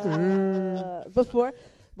 Before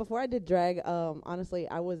I did drag, honestly,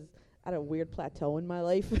 I was at a weird plateau in my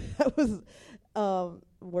life. I was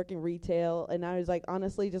working retail, and I was like,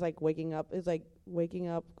 honestly, just like waking up. It's like waking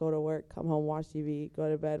up, go to work, come home, watch TV, go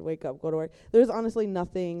to bed, wake up, go to work. There's honestly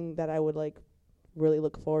nothing that I would like really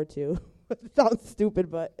look forward to. It sounds stupid,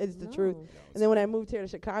 but it's the truth. And then when I moved here to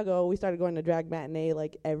Chicago, we started going to Drag Matinee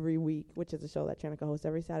like every week, which is a show that Tranica hosts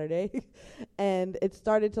every Saturday. And it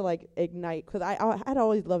started to like ignite, because I'd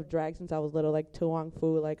always loved drag since I was little, like Tuong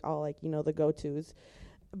Fu, like all like, the go-tos.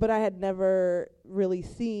 But I had never really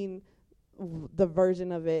seen the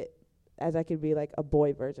version of it as I could be like a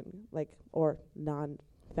boy version, like, or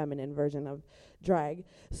non-feminine version of drag.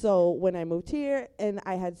 So when I moved here and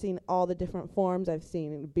I had seen all the different forms, I've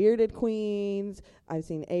seen bearded queens, I've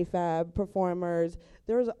seen AFAB performers.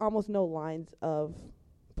 There was almost no lines of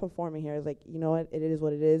performing here. It's like, you know what, it is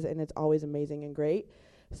what it is, and it's always amazing and great.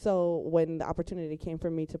 So when the opportunity came for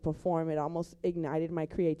me to perform, it almost ignited my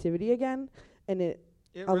creativity again, and it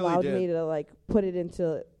allowed me to like put it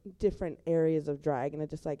into different areas of drag, and it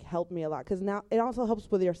just like helped me a lot, because now it also helps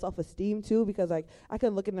with your self-esteem too, because like I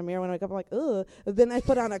could look in the mirror when I wake up, I'm like, ugh, and then I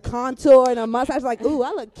put on a contour and a mustache, like, ooh,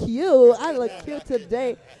 I look cute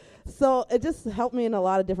today. So it just helped me in a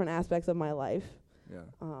lot of different aspects of my life.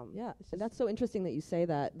 And that's so interesting that you say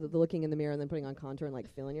that, the looking in the mirror and then putting on contour and like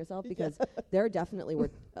feeling yourself, because there definitely was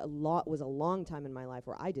a long time in my life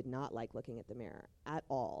where I did not like looking at the mirror at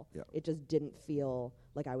all. It just didn't feel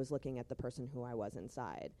like I was looking at the person who I was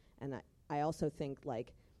inside. And I also think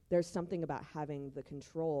like there's something about having the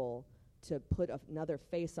control to put another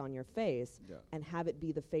face on your face and have it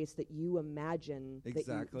be the face that you imagine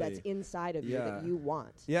that's inside of you that you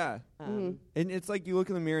want. Yeah. And it's like you look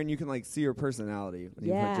in the mirror and you can like see your personality when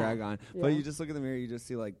you put drag on. But you just look in the mirror, you just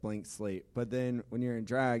see like blank slate. But then when you're in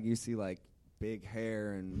drag, you see like big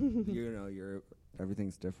hair and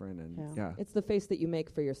everything's different, and it's the face that you make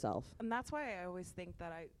for yourself. And that's why I always think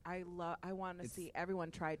that I want to see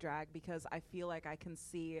everyone try drag, because I feel like I can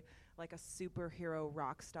see like a superhero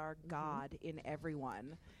rock star god in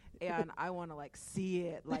everyone, and I want to like see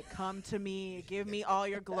it, like come to me, give me all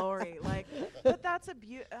your glory, like. But that's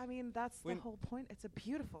that's the whole point. It's a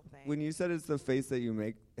beautiful thing. When you said it's the face that you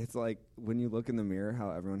make, it's like when you look in the mirror,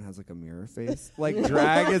 how everyone has like a mirror face. Like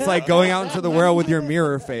drag is like going out into the world with your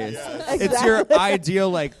mirror face. Exactly. It's your ideal,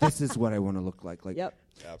 like, this is what I want to look like. Like,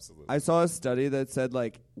 absolutely. I saw a study that said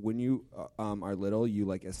like when you are little, you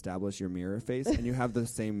like establish your mirror face, and you have the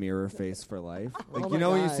same mirror face for life. Like when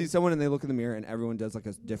you see someone and they look in the mirror, and everyone does like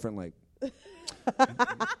a different like.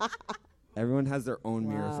 Everyone has their own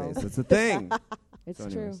mirror face. It's a thing. It's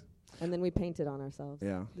true. And then we paint it on ourselves.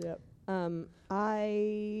 Yeah. Yep.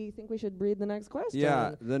 I think we should read the next question.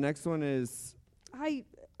 Yeah. The next one is.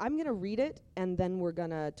 I'm going to read it, and then we're going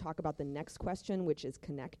to talk about the next question, which is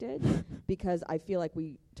connected, because I feel like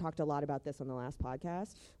we talked a lot about this on the last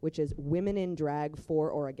podcast, which is women in drag for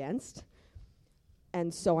or against.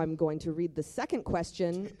 And so I'm going to read the second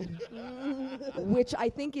question, which I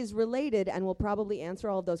think is related and will probably answer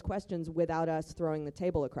all of those questions without us throwing the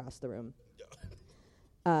table across the room.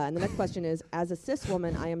 And the next question is, as a cis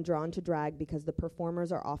woman, I am drawn to drag because the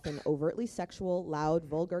performers are often overtly sexual, loud,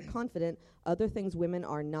 vulgar, confident, other things women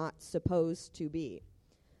are not supposed to be.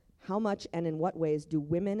 How much and in what ways do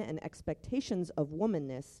women and expectations of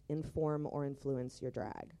womanness inform or influence your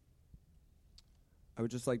drag? I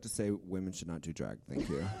would just like to say women should not do drag. Thank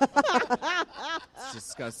you. It's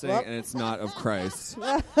disgusting, and it's not of Christ.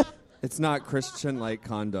 It's not Christian-like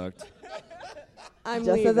conduct. I'm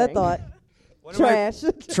just leaving. as I thought. Trash.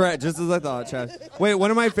 Just as I thought, trash. Wait,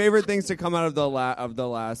 one of my favorite things to come out of the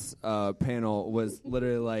last panel was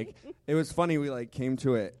literally like, it was funny. We like came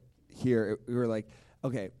to it here. We were like,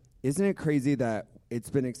 okay, isn't it crazy that it's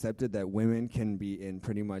been accepted that women can be in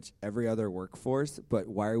pretty much every other workforce, but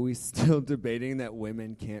why are we still debating that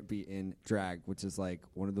women can't be in drag, which is like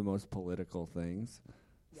one of the most political things?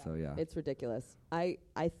 Yeah. So yeah, it's ridiculous. I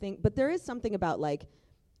think, but there is something about like.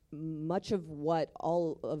 Much of what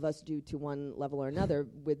all of us do to one level or another,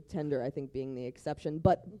 with Tender, I think, being the exception,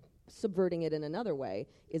 but subverting it in another way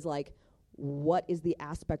is like, what is the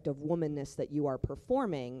aspect of womanness that you are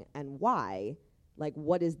performing and why? Like,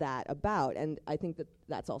 what is that about? And I think that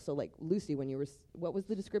that's also like Lucy, when you were, what was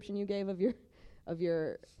the description you gave of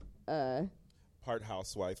your part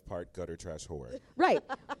housewife, part gutter trash whore. Right.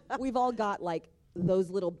 We've all got like those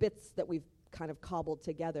little bits that we've kind of cobbled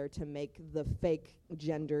together to make the fake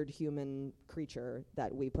gendered human creature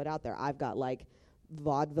that we put out there. I've got like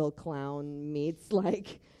vaudeville clown meets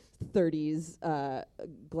like 30s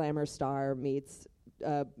glamour star meets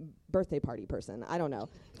birthday party person. I don't know.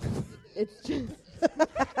 It's just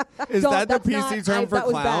is that the PC term for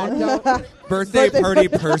clown? Birthday party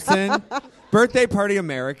person? Birthday party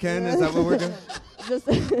American? Is that what we're doing? Just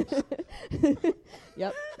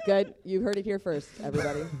yep, good. You heard it here first,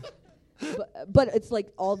 everybody. But it's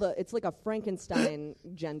like it's like a Frankenstein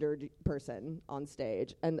gendered person on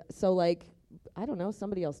stage. And so like, I don't know,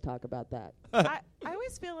 somebody else talk about that. I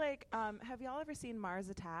always feel like, have y'all ever seen Mars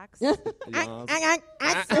Attacks? Yes.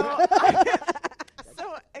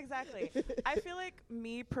 So exactly. I feel like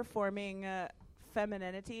me performing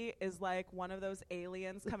femininity is like one of those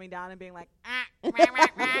aliens coming down and being like,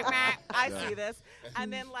 I see this,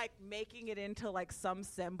 and then like making it into like some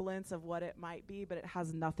semblance of what it might be, but it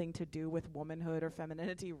has nothing to do with womanhood or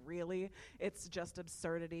femininity, really. It's just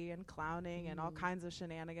absurdity and clowning and all kinds of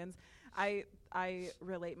shenanigans. I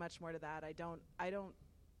relate much more to that. I don't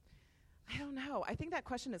know. I think that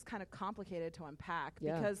question is kind of complicated to unpack,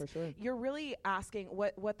 because for sure. You're really asking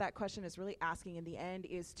what that question is really asking in the end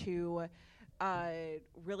is to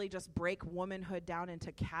really just break womanhood down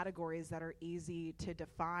into categories that are easy to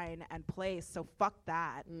define and place. So fuck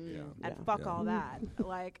that fuck all that.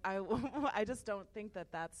 Like I just don't think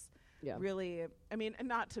that that's really. I mean,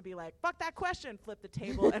 not to be like fuck that question, flip the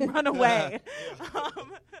table and run away.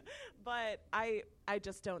 But I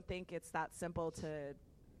just don't think it's that simple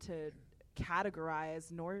to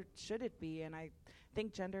categorize, nor should it be. And I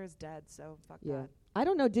think gender is dead. So fuck that. I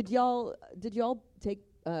don't know. Did y'all take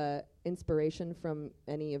inspiration from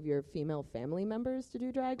any of your female family members to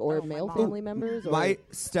do drag, or male family members? My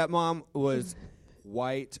stepmom was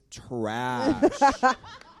white trash.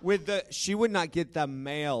 she would not get the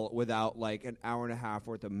mail without like an hour and a half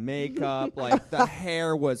worth of makeup. Like the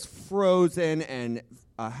hair was frozen and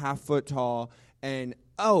a half foot tall. And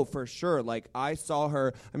for sure, like I saw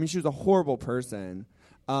her. I mean, she was a horrible person.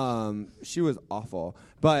 She was awful.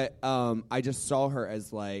 But I just saw her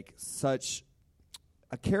as like such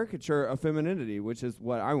a caricature of femininity, which is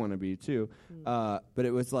what I want to be too. But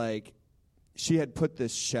it was like she had put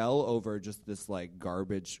this shell over just this like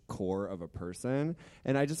garbage core of a person,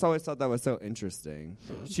 and I just always thought that was so interesting.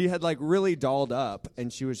 She had like really dolled up,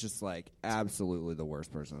 and she was just like absolutely the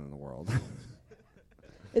worst person in the world.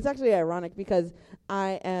 It's actually ironic because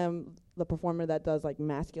I am the performer that does like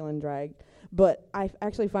masculine drag, but I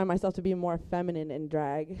actually find myself to be more feminine in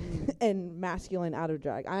drag and masculine out of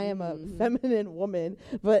drag. I am a feminine woman,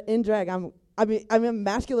 but in drag I'm a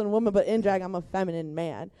masculine woman, but in drag I'm a feminine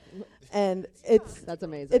man. And that's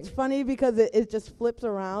amazing. It's funny because it just flips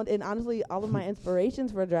around, and honestly all of my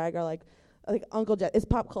inspirations for drag are like Uncle Jesse. It's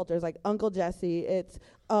pop culture. It's like Uncle Jesse. It's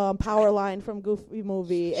Powerline from Goofy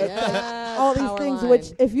Movie. It's all these things,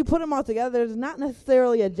 which if you put them all together, there's not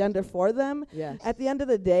necessarily a gender for them. Yeah. At the end of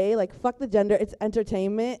the day, like fuck the gender. It's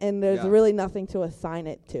entertainment, and there's really nothing to assign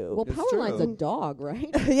it to. Well, Powerline's a dog, right?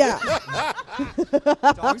 Yeah.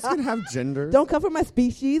 Dogs can have genders. Don't come for my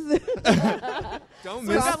species. Don't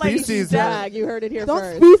miss species. Drag. You heard it here Don't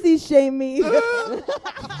first. species shame me.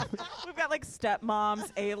 We've got like stepmoms,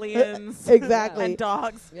 aliens, Exactly. and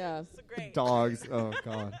dogs. Yeah, It's great. Dogs. Oh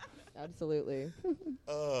God. absolutely.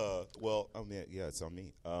 It's on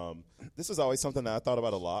me. This is always something that I thought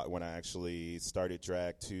about a lot when I actually started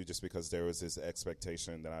drag too, just because there was this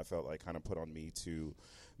expectation that I felt like kind of put on me to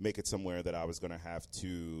make it somewhere that I was going to have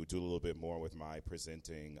to do a little bit more with my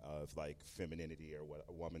presenting of like femininity or what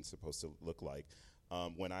a woman's supposed to look like.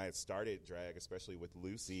 When I had started drag, especially with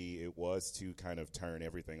Lucy, it was to kind of turn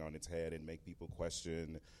everything on its head and make people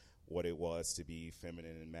question what it was to be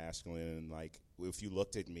feminine and masculine. And like, if you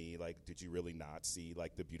looked at me, like, did you really not see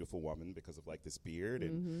like the beautiful woman because of like this beard?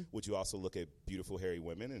 And would you also look at beautiful hairy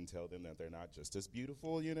women and tell them that they're not just as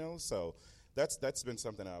beautiful, you know? So that's been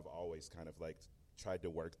something I've always kind of like tried to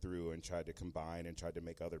work through and tried to combine and tried to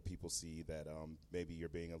make other people see that maybe you're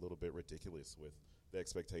being a little bit ridiculous with the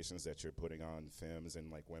expectations that you're putting on femmes and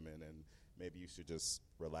like women, and maybe you should just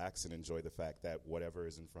relax and enjoy the fact that whatever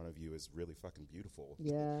is in front of you is really fucking beautiful.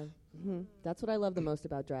 Yeah. That's what I love the most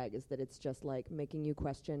about drag, is that it's just like making you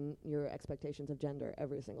question your expectations of gender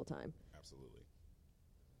every single time. Absolutely.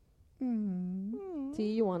 T,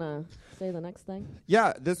 you want to say the next thing?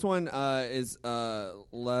 Yeah, this one is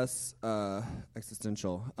less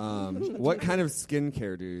existential. What kind of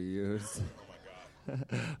skincare do you use?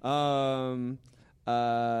 Oh my God.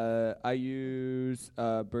 I use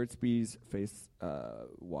Burt's Bees face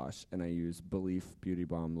wash, and I use Belief Beauty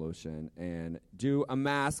Balm lotion, and do a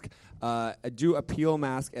mask, do a peel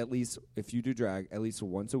mask at least, if you do drag, at least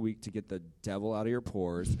once a week to get the devil out of your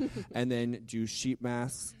pores, and then do sheet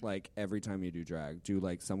masks like every time you do drag. Do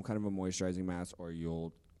like some kind of a moisturizing mask, or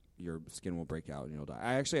your skin will break out and you'll die.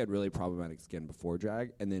 I actually had really problematic skin before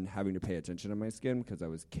drag, and then having to pay attention to my skin because I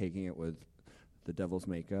was caking it with the devil's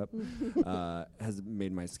makeup has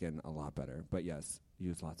made my skin a lot better. But yes,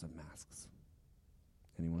 use lots of masks.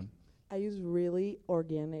 Anyone? I use really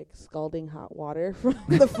organic scalding hot water from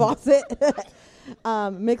the faucet,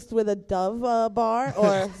 mixed with a Dove bar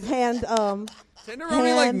or hand.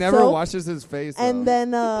 Tenderoni like never soap, washes his face. and then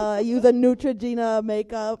use a Neutrogena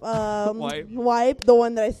makeup wipe, the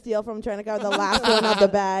one that I steal from Trenica, the last one out the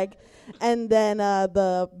bag, and then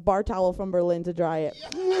the bar towel from Berlin to dry it.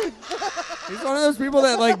 He's one of those people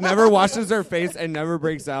that like never washes their face and never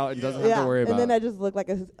breaks out and doesn't have to worry about and then it. I just look like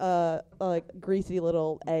a like greasy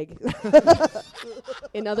little egg.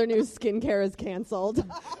 In other news, skincare is canceled.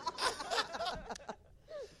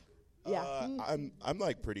 Yeah. I'm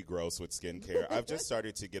like pretty gross with skincare. I've just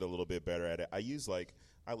started to get a little bit better at it.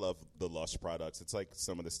 I love the Lush products. It's like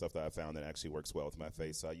some of the stuff that I found that actually works well with my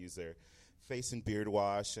face. So I use their face and beard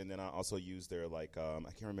wash, and then I also use their like I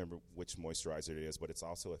can't remember which moisturizer it is, but it's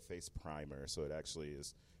also a face primer. So it actually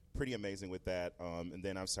is pretty amazing with that. And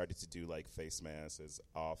then I've started to do like face masks as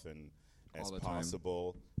often as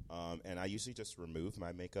possible. And I usually just remove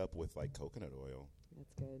my makeup with like coconut oil.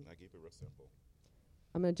 That's good. I keep it real simple.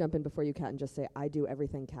 I'm going to jump in before you, Kat, and just say I do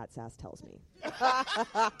everything Kat Sass tells me.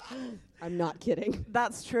 I'm not kidding.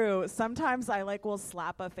 That's true. Sometimes I like will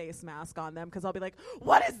slap a face mask on them because I'll be like,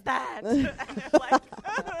 "What is that?" And they're like,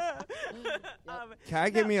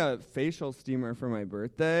 Kat gave me a facial steamer for my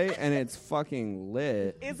birthday, and it's fucking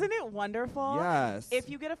lit. Isn't it wonderful? Yes. If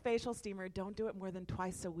you get a facial steamer, don't do it more than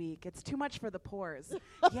twice a week. It's too much for the pores.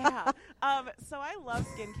 Yeah. So I love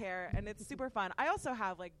skincare, and it's super fun. I also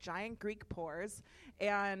have like giant Greek pores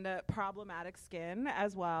and problematic skin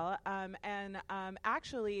as well.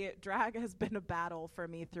 Actually, drag has been a battle for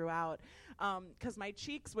me throughout, because my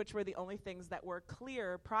cheeks, which were the only things that were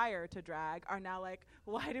clear prior to drag, are now like,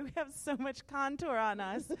 why do we have so much contour on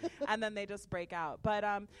us? And then they just break out. But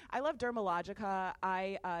I love Dermalogica.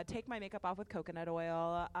 I take my makeup off with coconut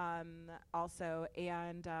oil also,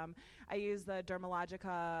 and I use the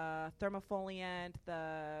Dermalogica Thermofoliant,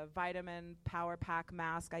 the Vitamin Power Pack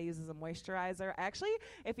mask I use as a moisturizer. Actually,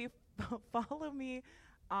 if you follow me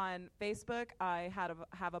on Facebook, I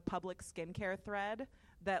have a public skincare thread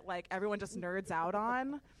that like everyone just nerds out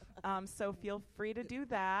on. So feel free to do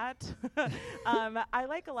that. I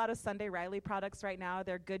like a lot of Sunday Riley products right now.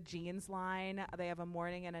 They're Good Jeans line. They have a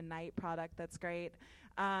morning and a night product that's great.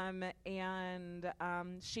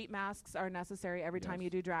 Sheet masks are necessary every time you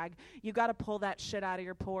do drag. You got to pull that shit out of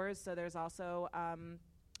your pores. So there's also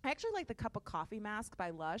I actually like the cup of coffee mask by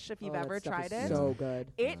Lush, if you've ever tried it. So good.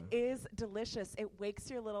 It is delicious. It wakes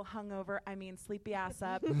your little sleepy ass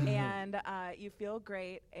up, and you feel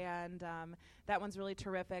great. And that one's really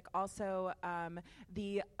terrific. Also,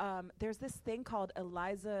 there's this thing called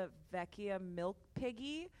Eliza Vecchia Milk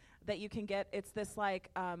Piggy that you can get. It's this like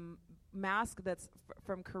mask that's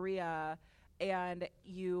from Korea. And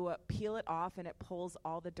you peel it off, and it pulls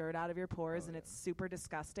all the dirt out of your pores, and it's super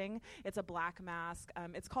disgusting. It's a black mask.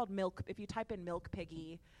 It's called Milk. If you type in Milk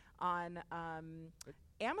Piggy on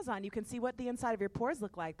Amazon, you can see what the inside of your pores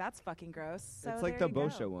look like. That's fucking gross. So it's like the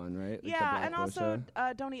Boscia one, right? Like yeah, and also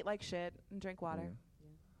don't eat like shit and drink water. Yeah.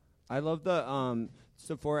 I love the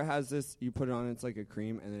Sephora has this. You put it on, it's like a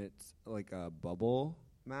cream, and it's like a bubble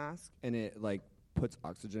mask, and it like puts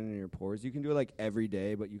oxygen in your pores. You can do it like every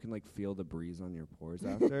day, but you can like feel the breeze on your pores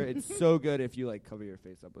after. It's so good if you like cover your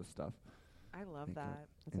face up with stuff. I love that.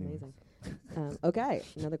 That's amazing. Okay,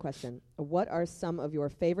 another question. What are some of your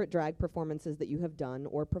favorite drag performances that you have done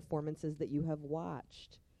or performances that you have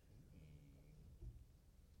watched?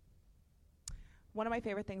 One of my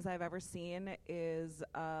favorite things I've ever seen is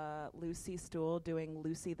Lucy Stoole doing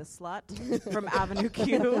Lucy the Slut from Avenue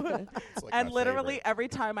Q. Like and my literally favorite. every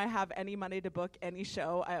time I have any money to book any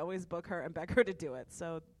show, I always book her and beg her to do it.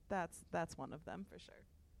 So that's one of them for sure.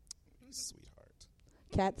 Sweetheart.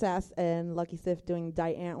 Kat, Sass, and Lucky Sif doing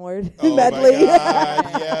Die Antwoord Oh medley. my God,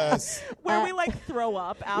 yes. Where we like throw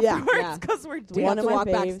up afterwards because we're We One have of to my walk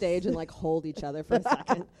faves. backstage and like hold each other for a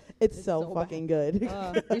second. It's so so fucking good.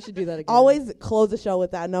 We should do that again. Always close the show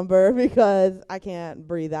with that number because I can't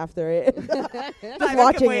breathe after it. Just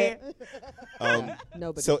watching it.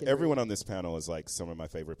 Nobody So can everyone on this panel is like some of my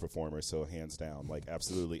favorite performers, so hands down, like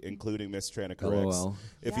absolutely, including Miss Tranica Rex. LOL.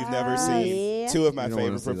 If you've never seen Yeah. two of my You don't wanna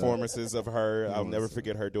favorite see that. performances of her, I'll wanna never see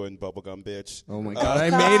forget her doing Bubblegum Bitch. Oh my God, I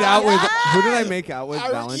made out with. Who did I make out with?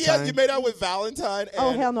 Valentine. Yeah, you made out with Valentine. And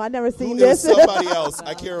Oh, hell no. I've never seen it was this. somebody else.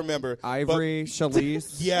 I can't remember. Ivory,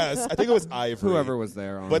 Shalise. Yes, I think it was Ivory. Whoever was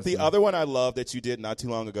there. Honestly. But the other one I love that you did not too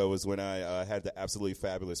long ago was when I had the Absolutely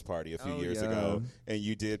Fabulous party a few years ago, and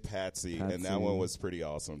you did Patsy, and that one was pretty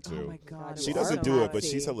awesome too. Oh my God. She it doesn't was do so it, but happy.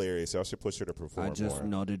 she's hilarious. Y'all should push her to perform I just more.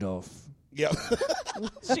 nodded off. Yeah.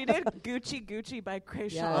 She did Gucci by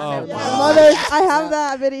Krayshawn. Yeah. Oh, Yeah, wow. mothers, I have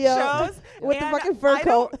that video. Shows With the and fucking fur I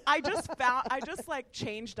don't- coat. I just like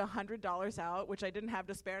changed $100 out, which I didn't have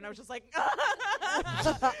to spare, and I was just like,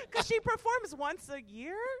 because she performs once a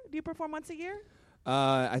year. Do you perform once a year?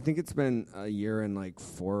 I think it's been a year and like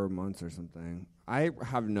 4 months or something. I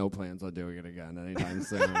have no plans on doing it again anytime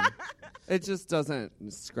soon. It just doesn't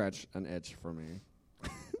scratch an itch for me.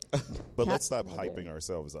 But let's stop hyping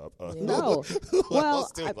ourselves up. No. Who Well,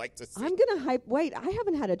 else do you like to see? I'm gonna hype. Wait, I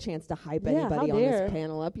haven't had a chance to hype Yeah, anybody how on dare. this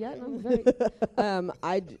panel up yet. And I'm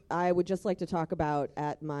very. I would just like to talk about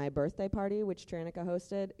at my birthday party, which Tranica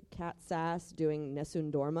hosted, Kat Sass doing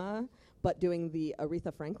Nessun Dorma, but doing the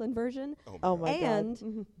Aretha Franklin version. Oh my And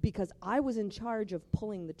God. because I was in charge of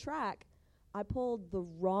pulling the track, I pulled the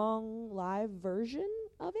wrong live version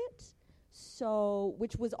of it. So,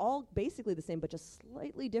 which was all basically the same, but just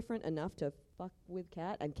slightly different enough to fuck with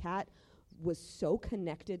Kat. And Kat was so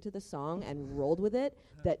connected to the song and rolled with it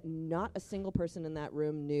that not a single person in that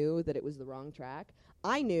room knew that it was the wrong track.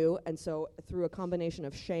 I knew, and so through a combination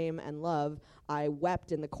of shame and love, I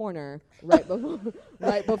wept in the corner right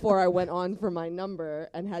before I went on for my number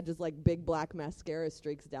and had just like big black mascara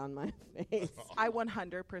streaks down my face. I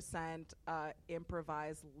 100%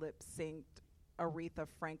 improvised lip synced Aretha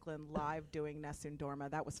Franklin live doing Nessun Dorma.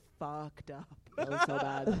 That was fucked up. That was so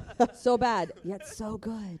bad. So bad, yet so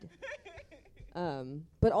good.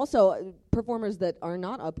 But also, performers that are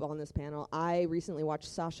not up on this panel, I recently watched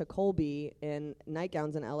Sasha Colby in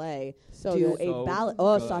Nightgowns in L.A. So do good. a ballad.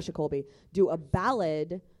 Oh, Sasha Colby. Do a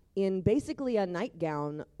ballad in basically a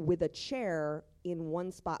nightgown with a chair in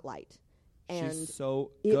one spotlight. And She's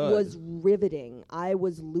so it good. was riveting. I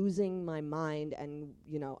was losing my mind, and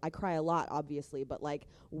I cry a lot, obviously, but like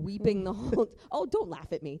weeping the whole. Don't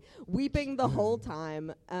laugh at me. Weeping the whole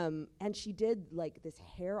time. And she did like this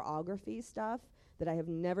hairography stuff that I have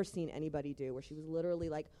never seen anybody do, where she was literally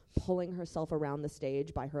like pulling herself around the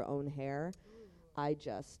stage by her own hair.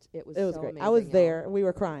 It was so great. amazing. I was there. We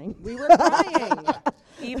were crying. We were crying.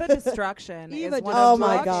 Eva Destruction Eva is one Oh of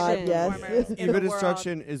my the God, best yes. performers in Eva the world.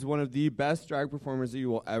 Destruction is one of the best drag performers that you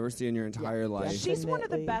will ever see in your entire life. She's one of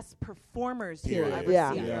the Definitely. best performers Period. you'll ever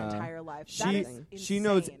Yeah. see in your Yeah. entire life. That is She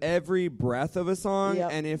knows insane. every breath of a song, Yep.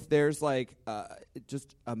 and if there's like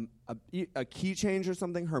just a key change or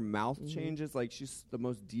something, her mouth changes. Like she's the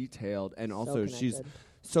most detailed, and also she's connected.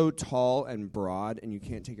 so tall and broad, and you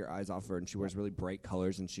can't take your eyes off her. And she wears really bright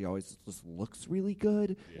colors, and she always just looks really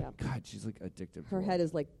good. Yeah. God, she's like addictive. Her head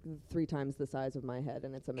is like 3 times the size of my head,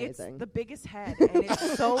 and it's amazing. It's the biggest head, and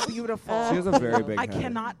it's so beautiful. She has a very big I head.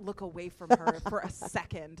 cannot look away from her for a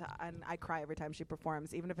second, and I cry every time she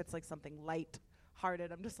performs, even if it's like something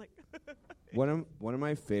light-hearted. I'm just like, One of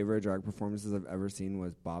my favorite drag performances I've ever seen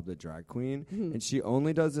was Bob the Drag Queen, and she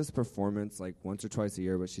only does this performance like once or twice a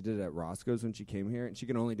year. But she did it at Roscoe's when she came here, and she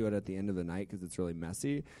can only do it at the end of the night because it's really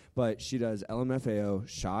messy. But she does LMFAO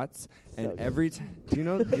shots, and every time, do you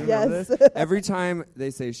know Yes. this? Every time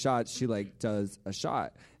they say shots, she like does a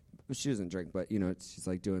shot. She doesn't drink, but she's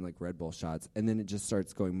like doing like Red Bull shots, and then it just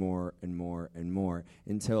starts going more and more and more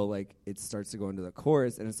until like it starts to go into the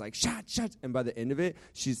chorus, and it's like shot, and by the end of it,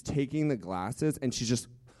 she's taking the glasses and she's just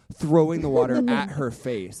throwing the water at her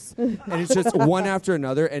face, and it's just one after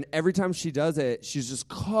another, and every time she does it, she's just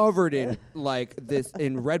covered in like this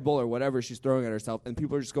in Red Bull or whatever she's throwing at herself, and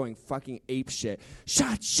people are just going fucking ape shit,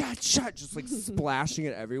 shot, just like splashing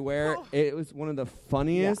it everywhere. It was one of the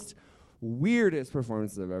funniest. Weirdest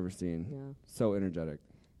performances I've ever seen. Yeah. So energetic.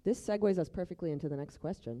 This segues us perfectly into the next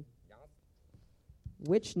question.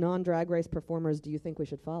 Which non-drag race performers do you think we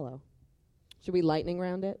should follow? Should we lightning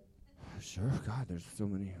round it? Sure. God, there's so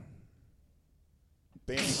many.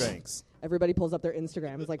 Bambi Banks. Everybody pulls up their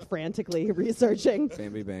Instagrams, like frantically researching.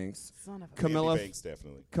 Bambi Banks. son of a... Camilla Bambi Banks,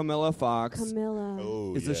 definitely. Camilla Fox Camilla.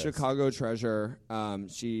 Oh, is yes. a Chicago treasure.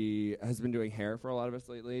 She has been doing hair for a lot of us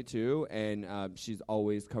lately too, and she's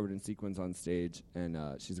always covered in sequins on stage, and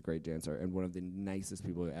she's a great dancer and one of the nicest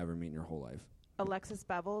people you'll ever meet in your whole life. Alexis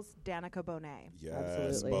Bevels, Danica Bonet. Yes,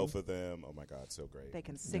 Absolutely. both of them. Oh my God, so great. They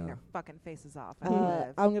can sing Yeah. their fucking faces off. and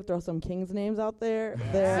live. I'm gonna throw some Kings names out there.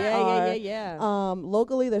 Yes. There are, Yeah.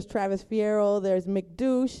 locally, there's Travis Fierro, there's Mick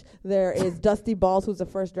Douche, there is Dusty Balls, who's the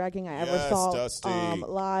first drag king I ever Yes, saw Dusty.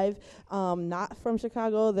 live. Not from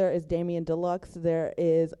Chicago, there is Damien Deluxe, there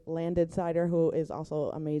is Landed Cider, who is also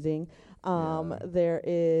amazing. There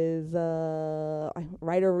is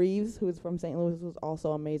Ryder Reeves, who's from St. Louis, who's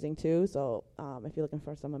also amazing too. So if you're looking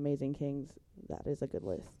for some amazing kings, that is a good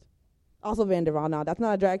list. Also Vander Von Odd. That's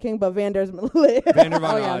not a drag king, but Vander's lit. Vander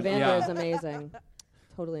Von Oh yeah, Odd, Vander is yeah. amazing.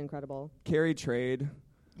 Totally incredible. Carrie Trade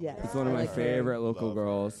Yes. is one of I my like her. favorite local Love her.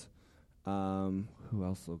 girls. Who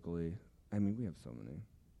else locally? I mean, we have so many.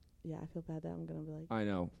 Yeah, I feel bad that I'm gonna be like. I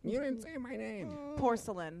know. You didn't say my name.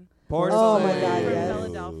 Porcelain. Oh my From God, yes.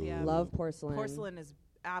 Philadelphia. Love porcelain. Porcelain is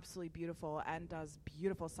absolutely beautiful and does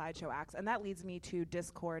beautiful sideshow acts. And that leads me to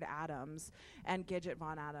Discord Adams and Gidget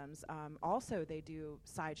Von Adams. Also, they do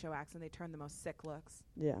sideshow acts and they turn the most sick looks.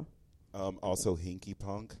 Yeah. Also, Hinky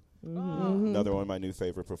Punk. Mm-hmm. Another one of my new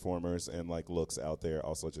favorite performers and like looks out there.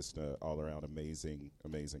 Also, just an all-around amazing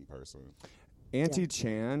person. Auntie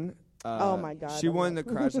Chan. Oh my God, She I won the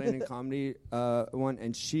love- Crash Landing Comedy one,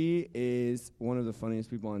 and she is one of the funniest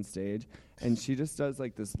people on stage. And she just does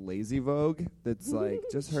like this lazy vogue that's like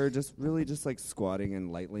just her, just really just like squatting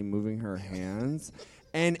and lightly moving her hands.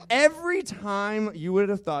 And every time you would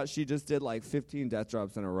have thought she just did like 15 death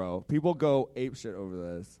drops in a row. People go ape shit over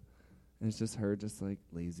this. And it's just her just like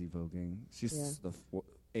lazy voguing. She's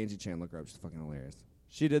Angie Chan, look her up. She's fucking hilarious.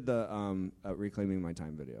 She did the Reclaiming My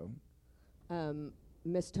Time video.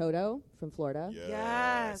 Miss Toto from Florida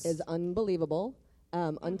Yes. is unbelievable.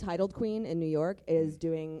 Untitled Queen in New York is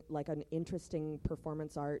doing like an interesting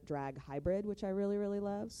performance art drag hybrid, which I really, really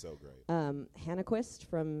love. So great. Hannah Quist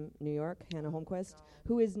from New York, Hannah Holmquist,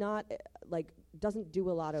 who is not doesn't do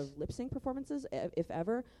a lot of lip sync performances, if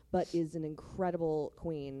ever, but is an incredible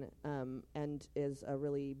queen and is a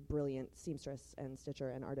really brilliant seamstress and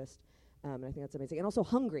stitcher and artist. And I think that's amazing. And also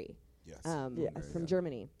Hungry. Yes. From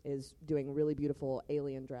Germany is doing really beautiful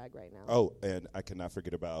alien drag right now. Oh, and I cannot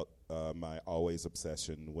forget about my always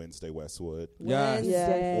obsession, Wednesday Westwood. Yes.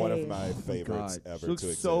 Wednesday. One of my favorites God, ever she looks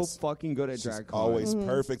to so exist. fucking good at She's drag con. always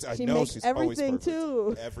perfect. I She know makes she's everything always perfect.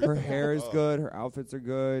 too. Everything. Her hair is Oh. good. Her outfits are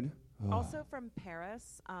good. Also from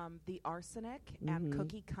Paris, the Arsenic and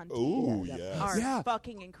Cookie Cunty Ooh, Yeah. yes. are Yeah.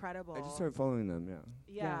 fucking incredible. I just started following them. Yeah.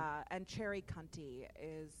 Yeah, and Cherry Cunty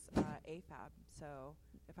is AFAB. So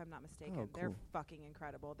if I'm not mistaken, Oh, they're cool. fucking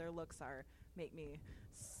incredible. Their looks make me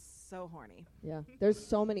so horny. Yeah, there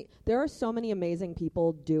are so many amazing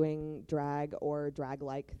people doing drag or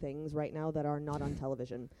drag-like things right now that are not on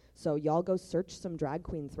television. So y'all go search some drag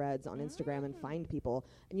queen threads on Instagram and find people.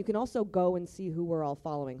 And you can also go and see who we're all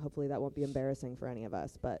following. Hopefully that won't be embarrassing for any of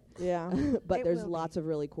us, but Yeah. but It there's will be. lots of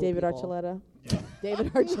really cool David people. Archuleta.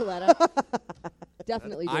 David Archuleta.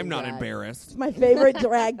 Definitely doing I'm not drag. embarrassed. My favorite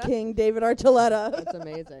drag king, David Archuleta. That's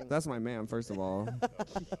amazing. That's my man, first of all.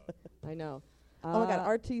 I know. Oh my God,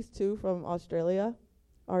 artiste too from Australia.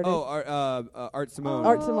 Artist. Art Simone.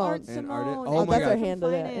 Art Simone. Art And Simone. Art- And oh my that's God. her handle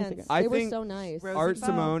there. Finance. Instagram. I They were think so nice. Rosie Art Faux.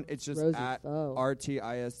 Simone, it's just Rosie at Faux.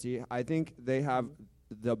 RTIST. I think they have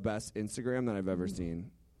the best Instagram that I've ever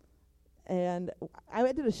seen. And I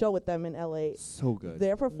did a show with them in LA. So good.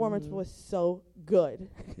 Their performance was so good.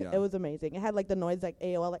 Yeah. It was amazing. It had like the noise like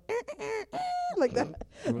AOL, like that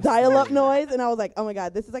It was dial-up so good. noise, and I was like, oh my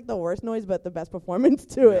God, this is like the worst noise, but the best performance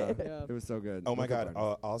to Yeah. it. Yeah. It was so good. Oh my Look at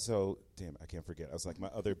God! her. Also, damn, I can't forget. I was like my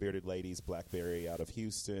other bearded ladies, Blackberry out of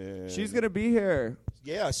Houston. She's gonna be here.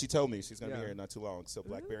 Yeah, she told me she's gonna be Yeah. here in not too long. So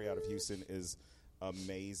Blackberry out of Houston is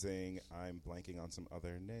amazing. I'm blanking on some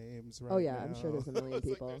other names right now. Oh yeah, I'm sure there's a million It's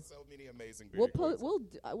like people. there's so many amazing We'll bearded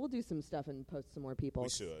queens. we'll do some stuff and post some more people. We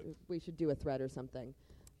should. We should do a thread or something.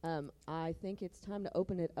 I think it's time to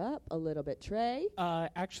open it up a little bit. Trey.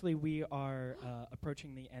 Actually, we are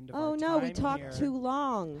approaching the end of our Oh time no, we talked here. too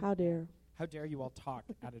long. How dare. How dare you all talk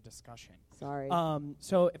at a discussion? Sorry.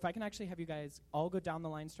 So if I can actually have you guys all go down the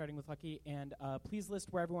line, starting with Lucky, and please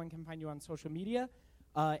list where everyone can find you on social media,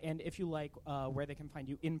 and if you like, where they can find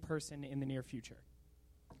you in person in the near future.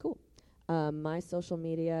 Cool. My social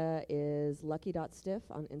media is lucky.stiff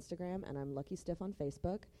on Instagram, and I'm Lucky Stiff on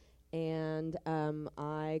Facebook. And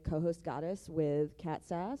I co-host Goddess with Kat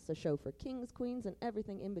Sass, a show for kings, queens, and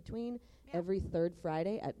everything in between, every third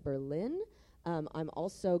Friday at Berlin. I'm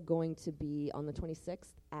also going to be on the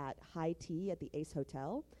 26th at High Tea at the Ace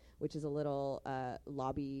Hotel, which is a little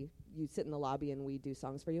lobby. You sit in the lobby and we do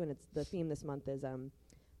songs for you. And it's the theme this month is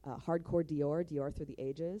hardcore Dior through the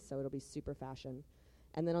ages. So it'll be super fashion.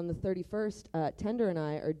 And then on the 31st, Tender and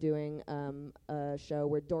I are doing a show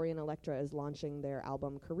where Dorian Electra is launching their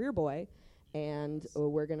album Career Boy. And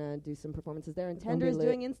we're going to do some performances there. And Gonna Tender be is lit.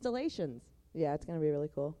 doing installations. Yeah, it's going to be really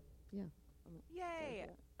cool. Yeah. Yay!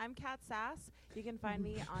 I'm Kat Sass. You can find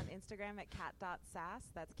me on Instagram at kat.sass.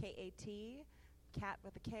 That's K-A-T, cat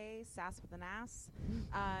with a K, sass with an ass.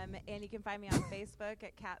 And you can find me on Facebook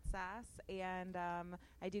at Kat Sass. And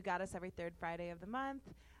I do Goddess every third Friday of the month.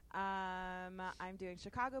 I'm doing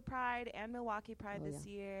Chicago Pride and Milwaukee Pride this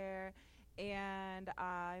year. And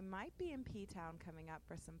I might be in P-Town coming up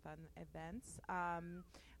for some fun events.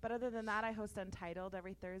 But other than that, I host Untitled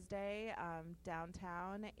every Thursday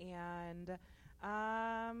downtown. And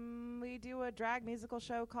we do a drag musical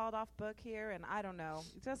show called Off Book here. And I don't know.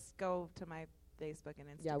 Just go to my Facebook and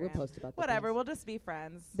Instagram. Yeah, we'll post about that. Whatever. We'll just be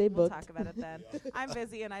friends. They we'll booked. talk about it then. I'm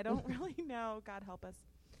busy and I don't really know. God help us.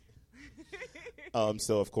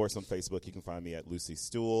 So, of course, on Facebook, you can find me at Lucy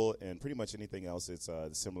Stoole, and pretty much anything else, it's a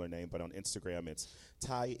similar name. But on Instagram, it's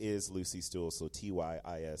Ty is Lucy Stoole, so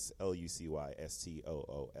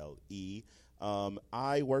TYISLUCYSTOOLE.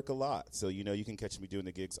 I work a lot, so, you can catch me doing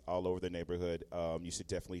the gigs all over the neighborhood. You should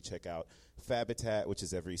definitely check out Fabitat, which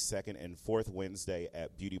is every second and fourth Wednesday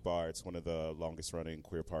at Beauty Bar. It's one of the longest-running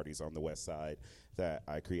queer parties on the West Side that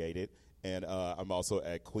I created. And I'm also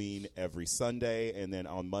at Queen every Sunday. And then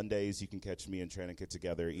on Mondays, you can catch me and Tranica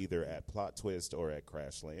together either at Plot Twist or at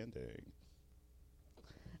Crash Landing.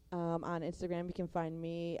 On Instagram, you can find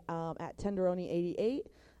me at Tenderoni88.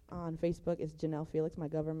 On Facebook, it's Janelle Felix, my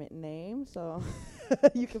government name. So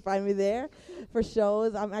you can find me there for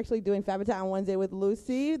shows. I'm actually doing Fabitat on Wednesday with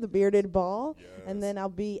Lucy, the Bearded Ball. Yes. And then I'll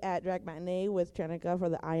be at Drag Matinee with Tranica for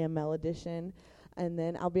the IML edition. And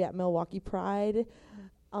then I'll be at Milwaukee Pride.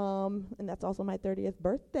 And that's also my 30th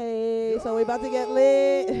birthday. So we're about to get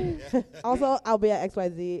lit. Also, I'll be at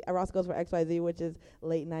XYZ, at Roscoe's for XYZ, which is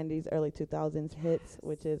late 90s, early 2000s hits,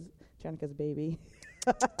 which is Tranica's baby.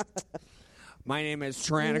 My name is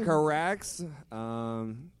Tranica Rex.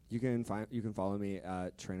 You can follow me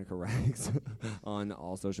at Tranica Rex on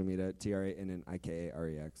all social media,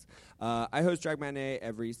 TRANNIKAREX. I host Drag Matinee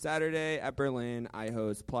every Saturday at Berlin. I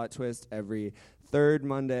host Plot Twist every third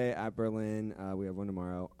Monday at Berlin. We have one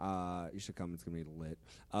tomorrow. You should come. It's going to be lit.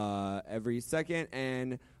 Every second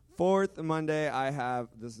and fourth Monday, I have,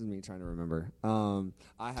 this is me trying to remember.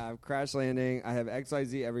 I have Crash Landing. I have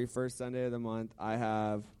XYZ every first Sunday of the month. I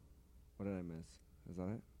have, what did I miss? Is that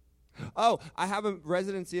it? Oh, I have a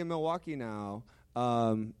residency in Milwaukee now.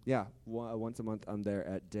 Once a month I'm there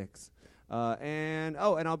at Dick's. And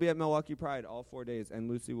I'll be at Milwaukee Pride all 4 days, and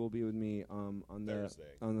Lucy will be with me on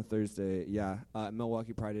the Thursday. Yeah,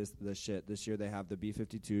 Milwaukee Pride is the shit. This year they have the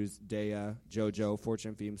B-52s, Daya, JoJo,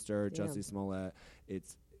 Fortune Feemster, Jussie Smollett.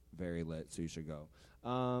 It's very lit, so you should go.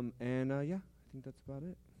 I think that's about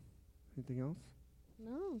it. Anything else?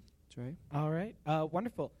 No. Trey? All right,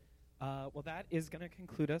 wonderful. Well, that is going to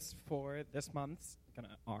conclude us for this month's, going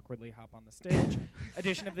to awkwardly hop on the stage,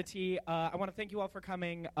 edition of The Tea. I want to thank you all for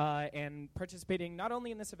coming and participating not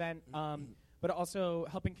only in this event, but also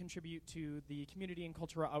helping contribute to the community and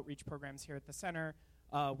cultural outreach programs here at the center,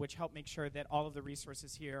 which help make sure that all of the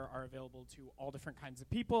resources here are available to all different kinds of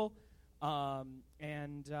people.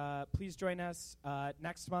 Please join us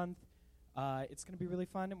next month. It's going to be really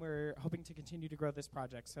fun, and we're hoping to continue to grow this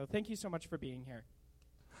project. So thank you so much for being here.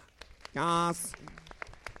 Yes.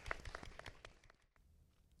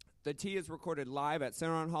 The Tea is recorded live at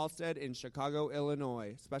Center on Halsted in Chicago,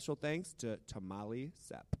 Illinois. Special thanks to Tamale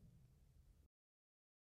Sepp.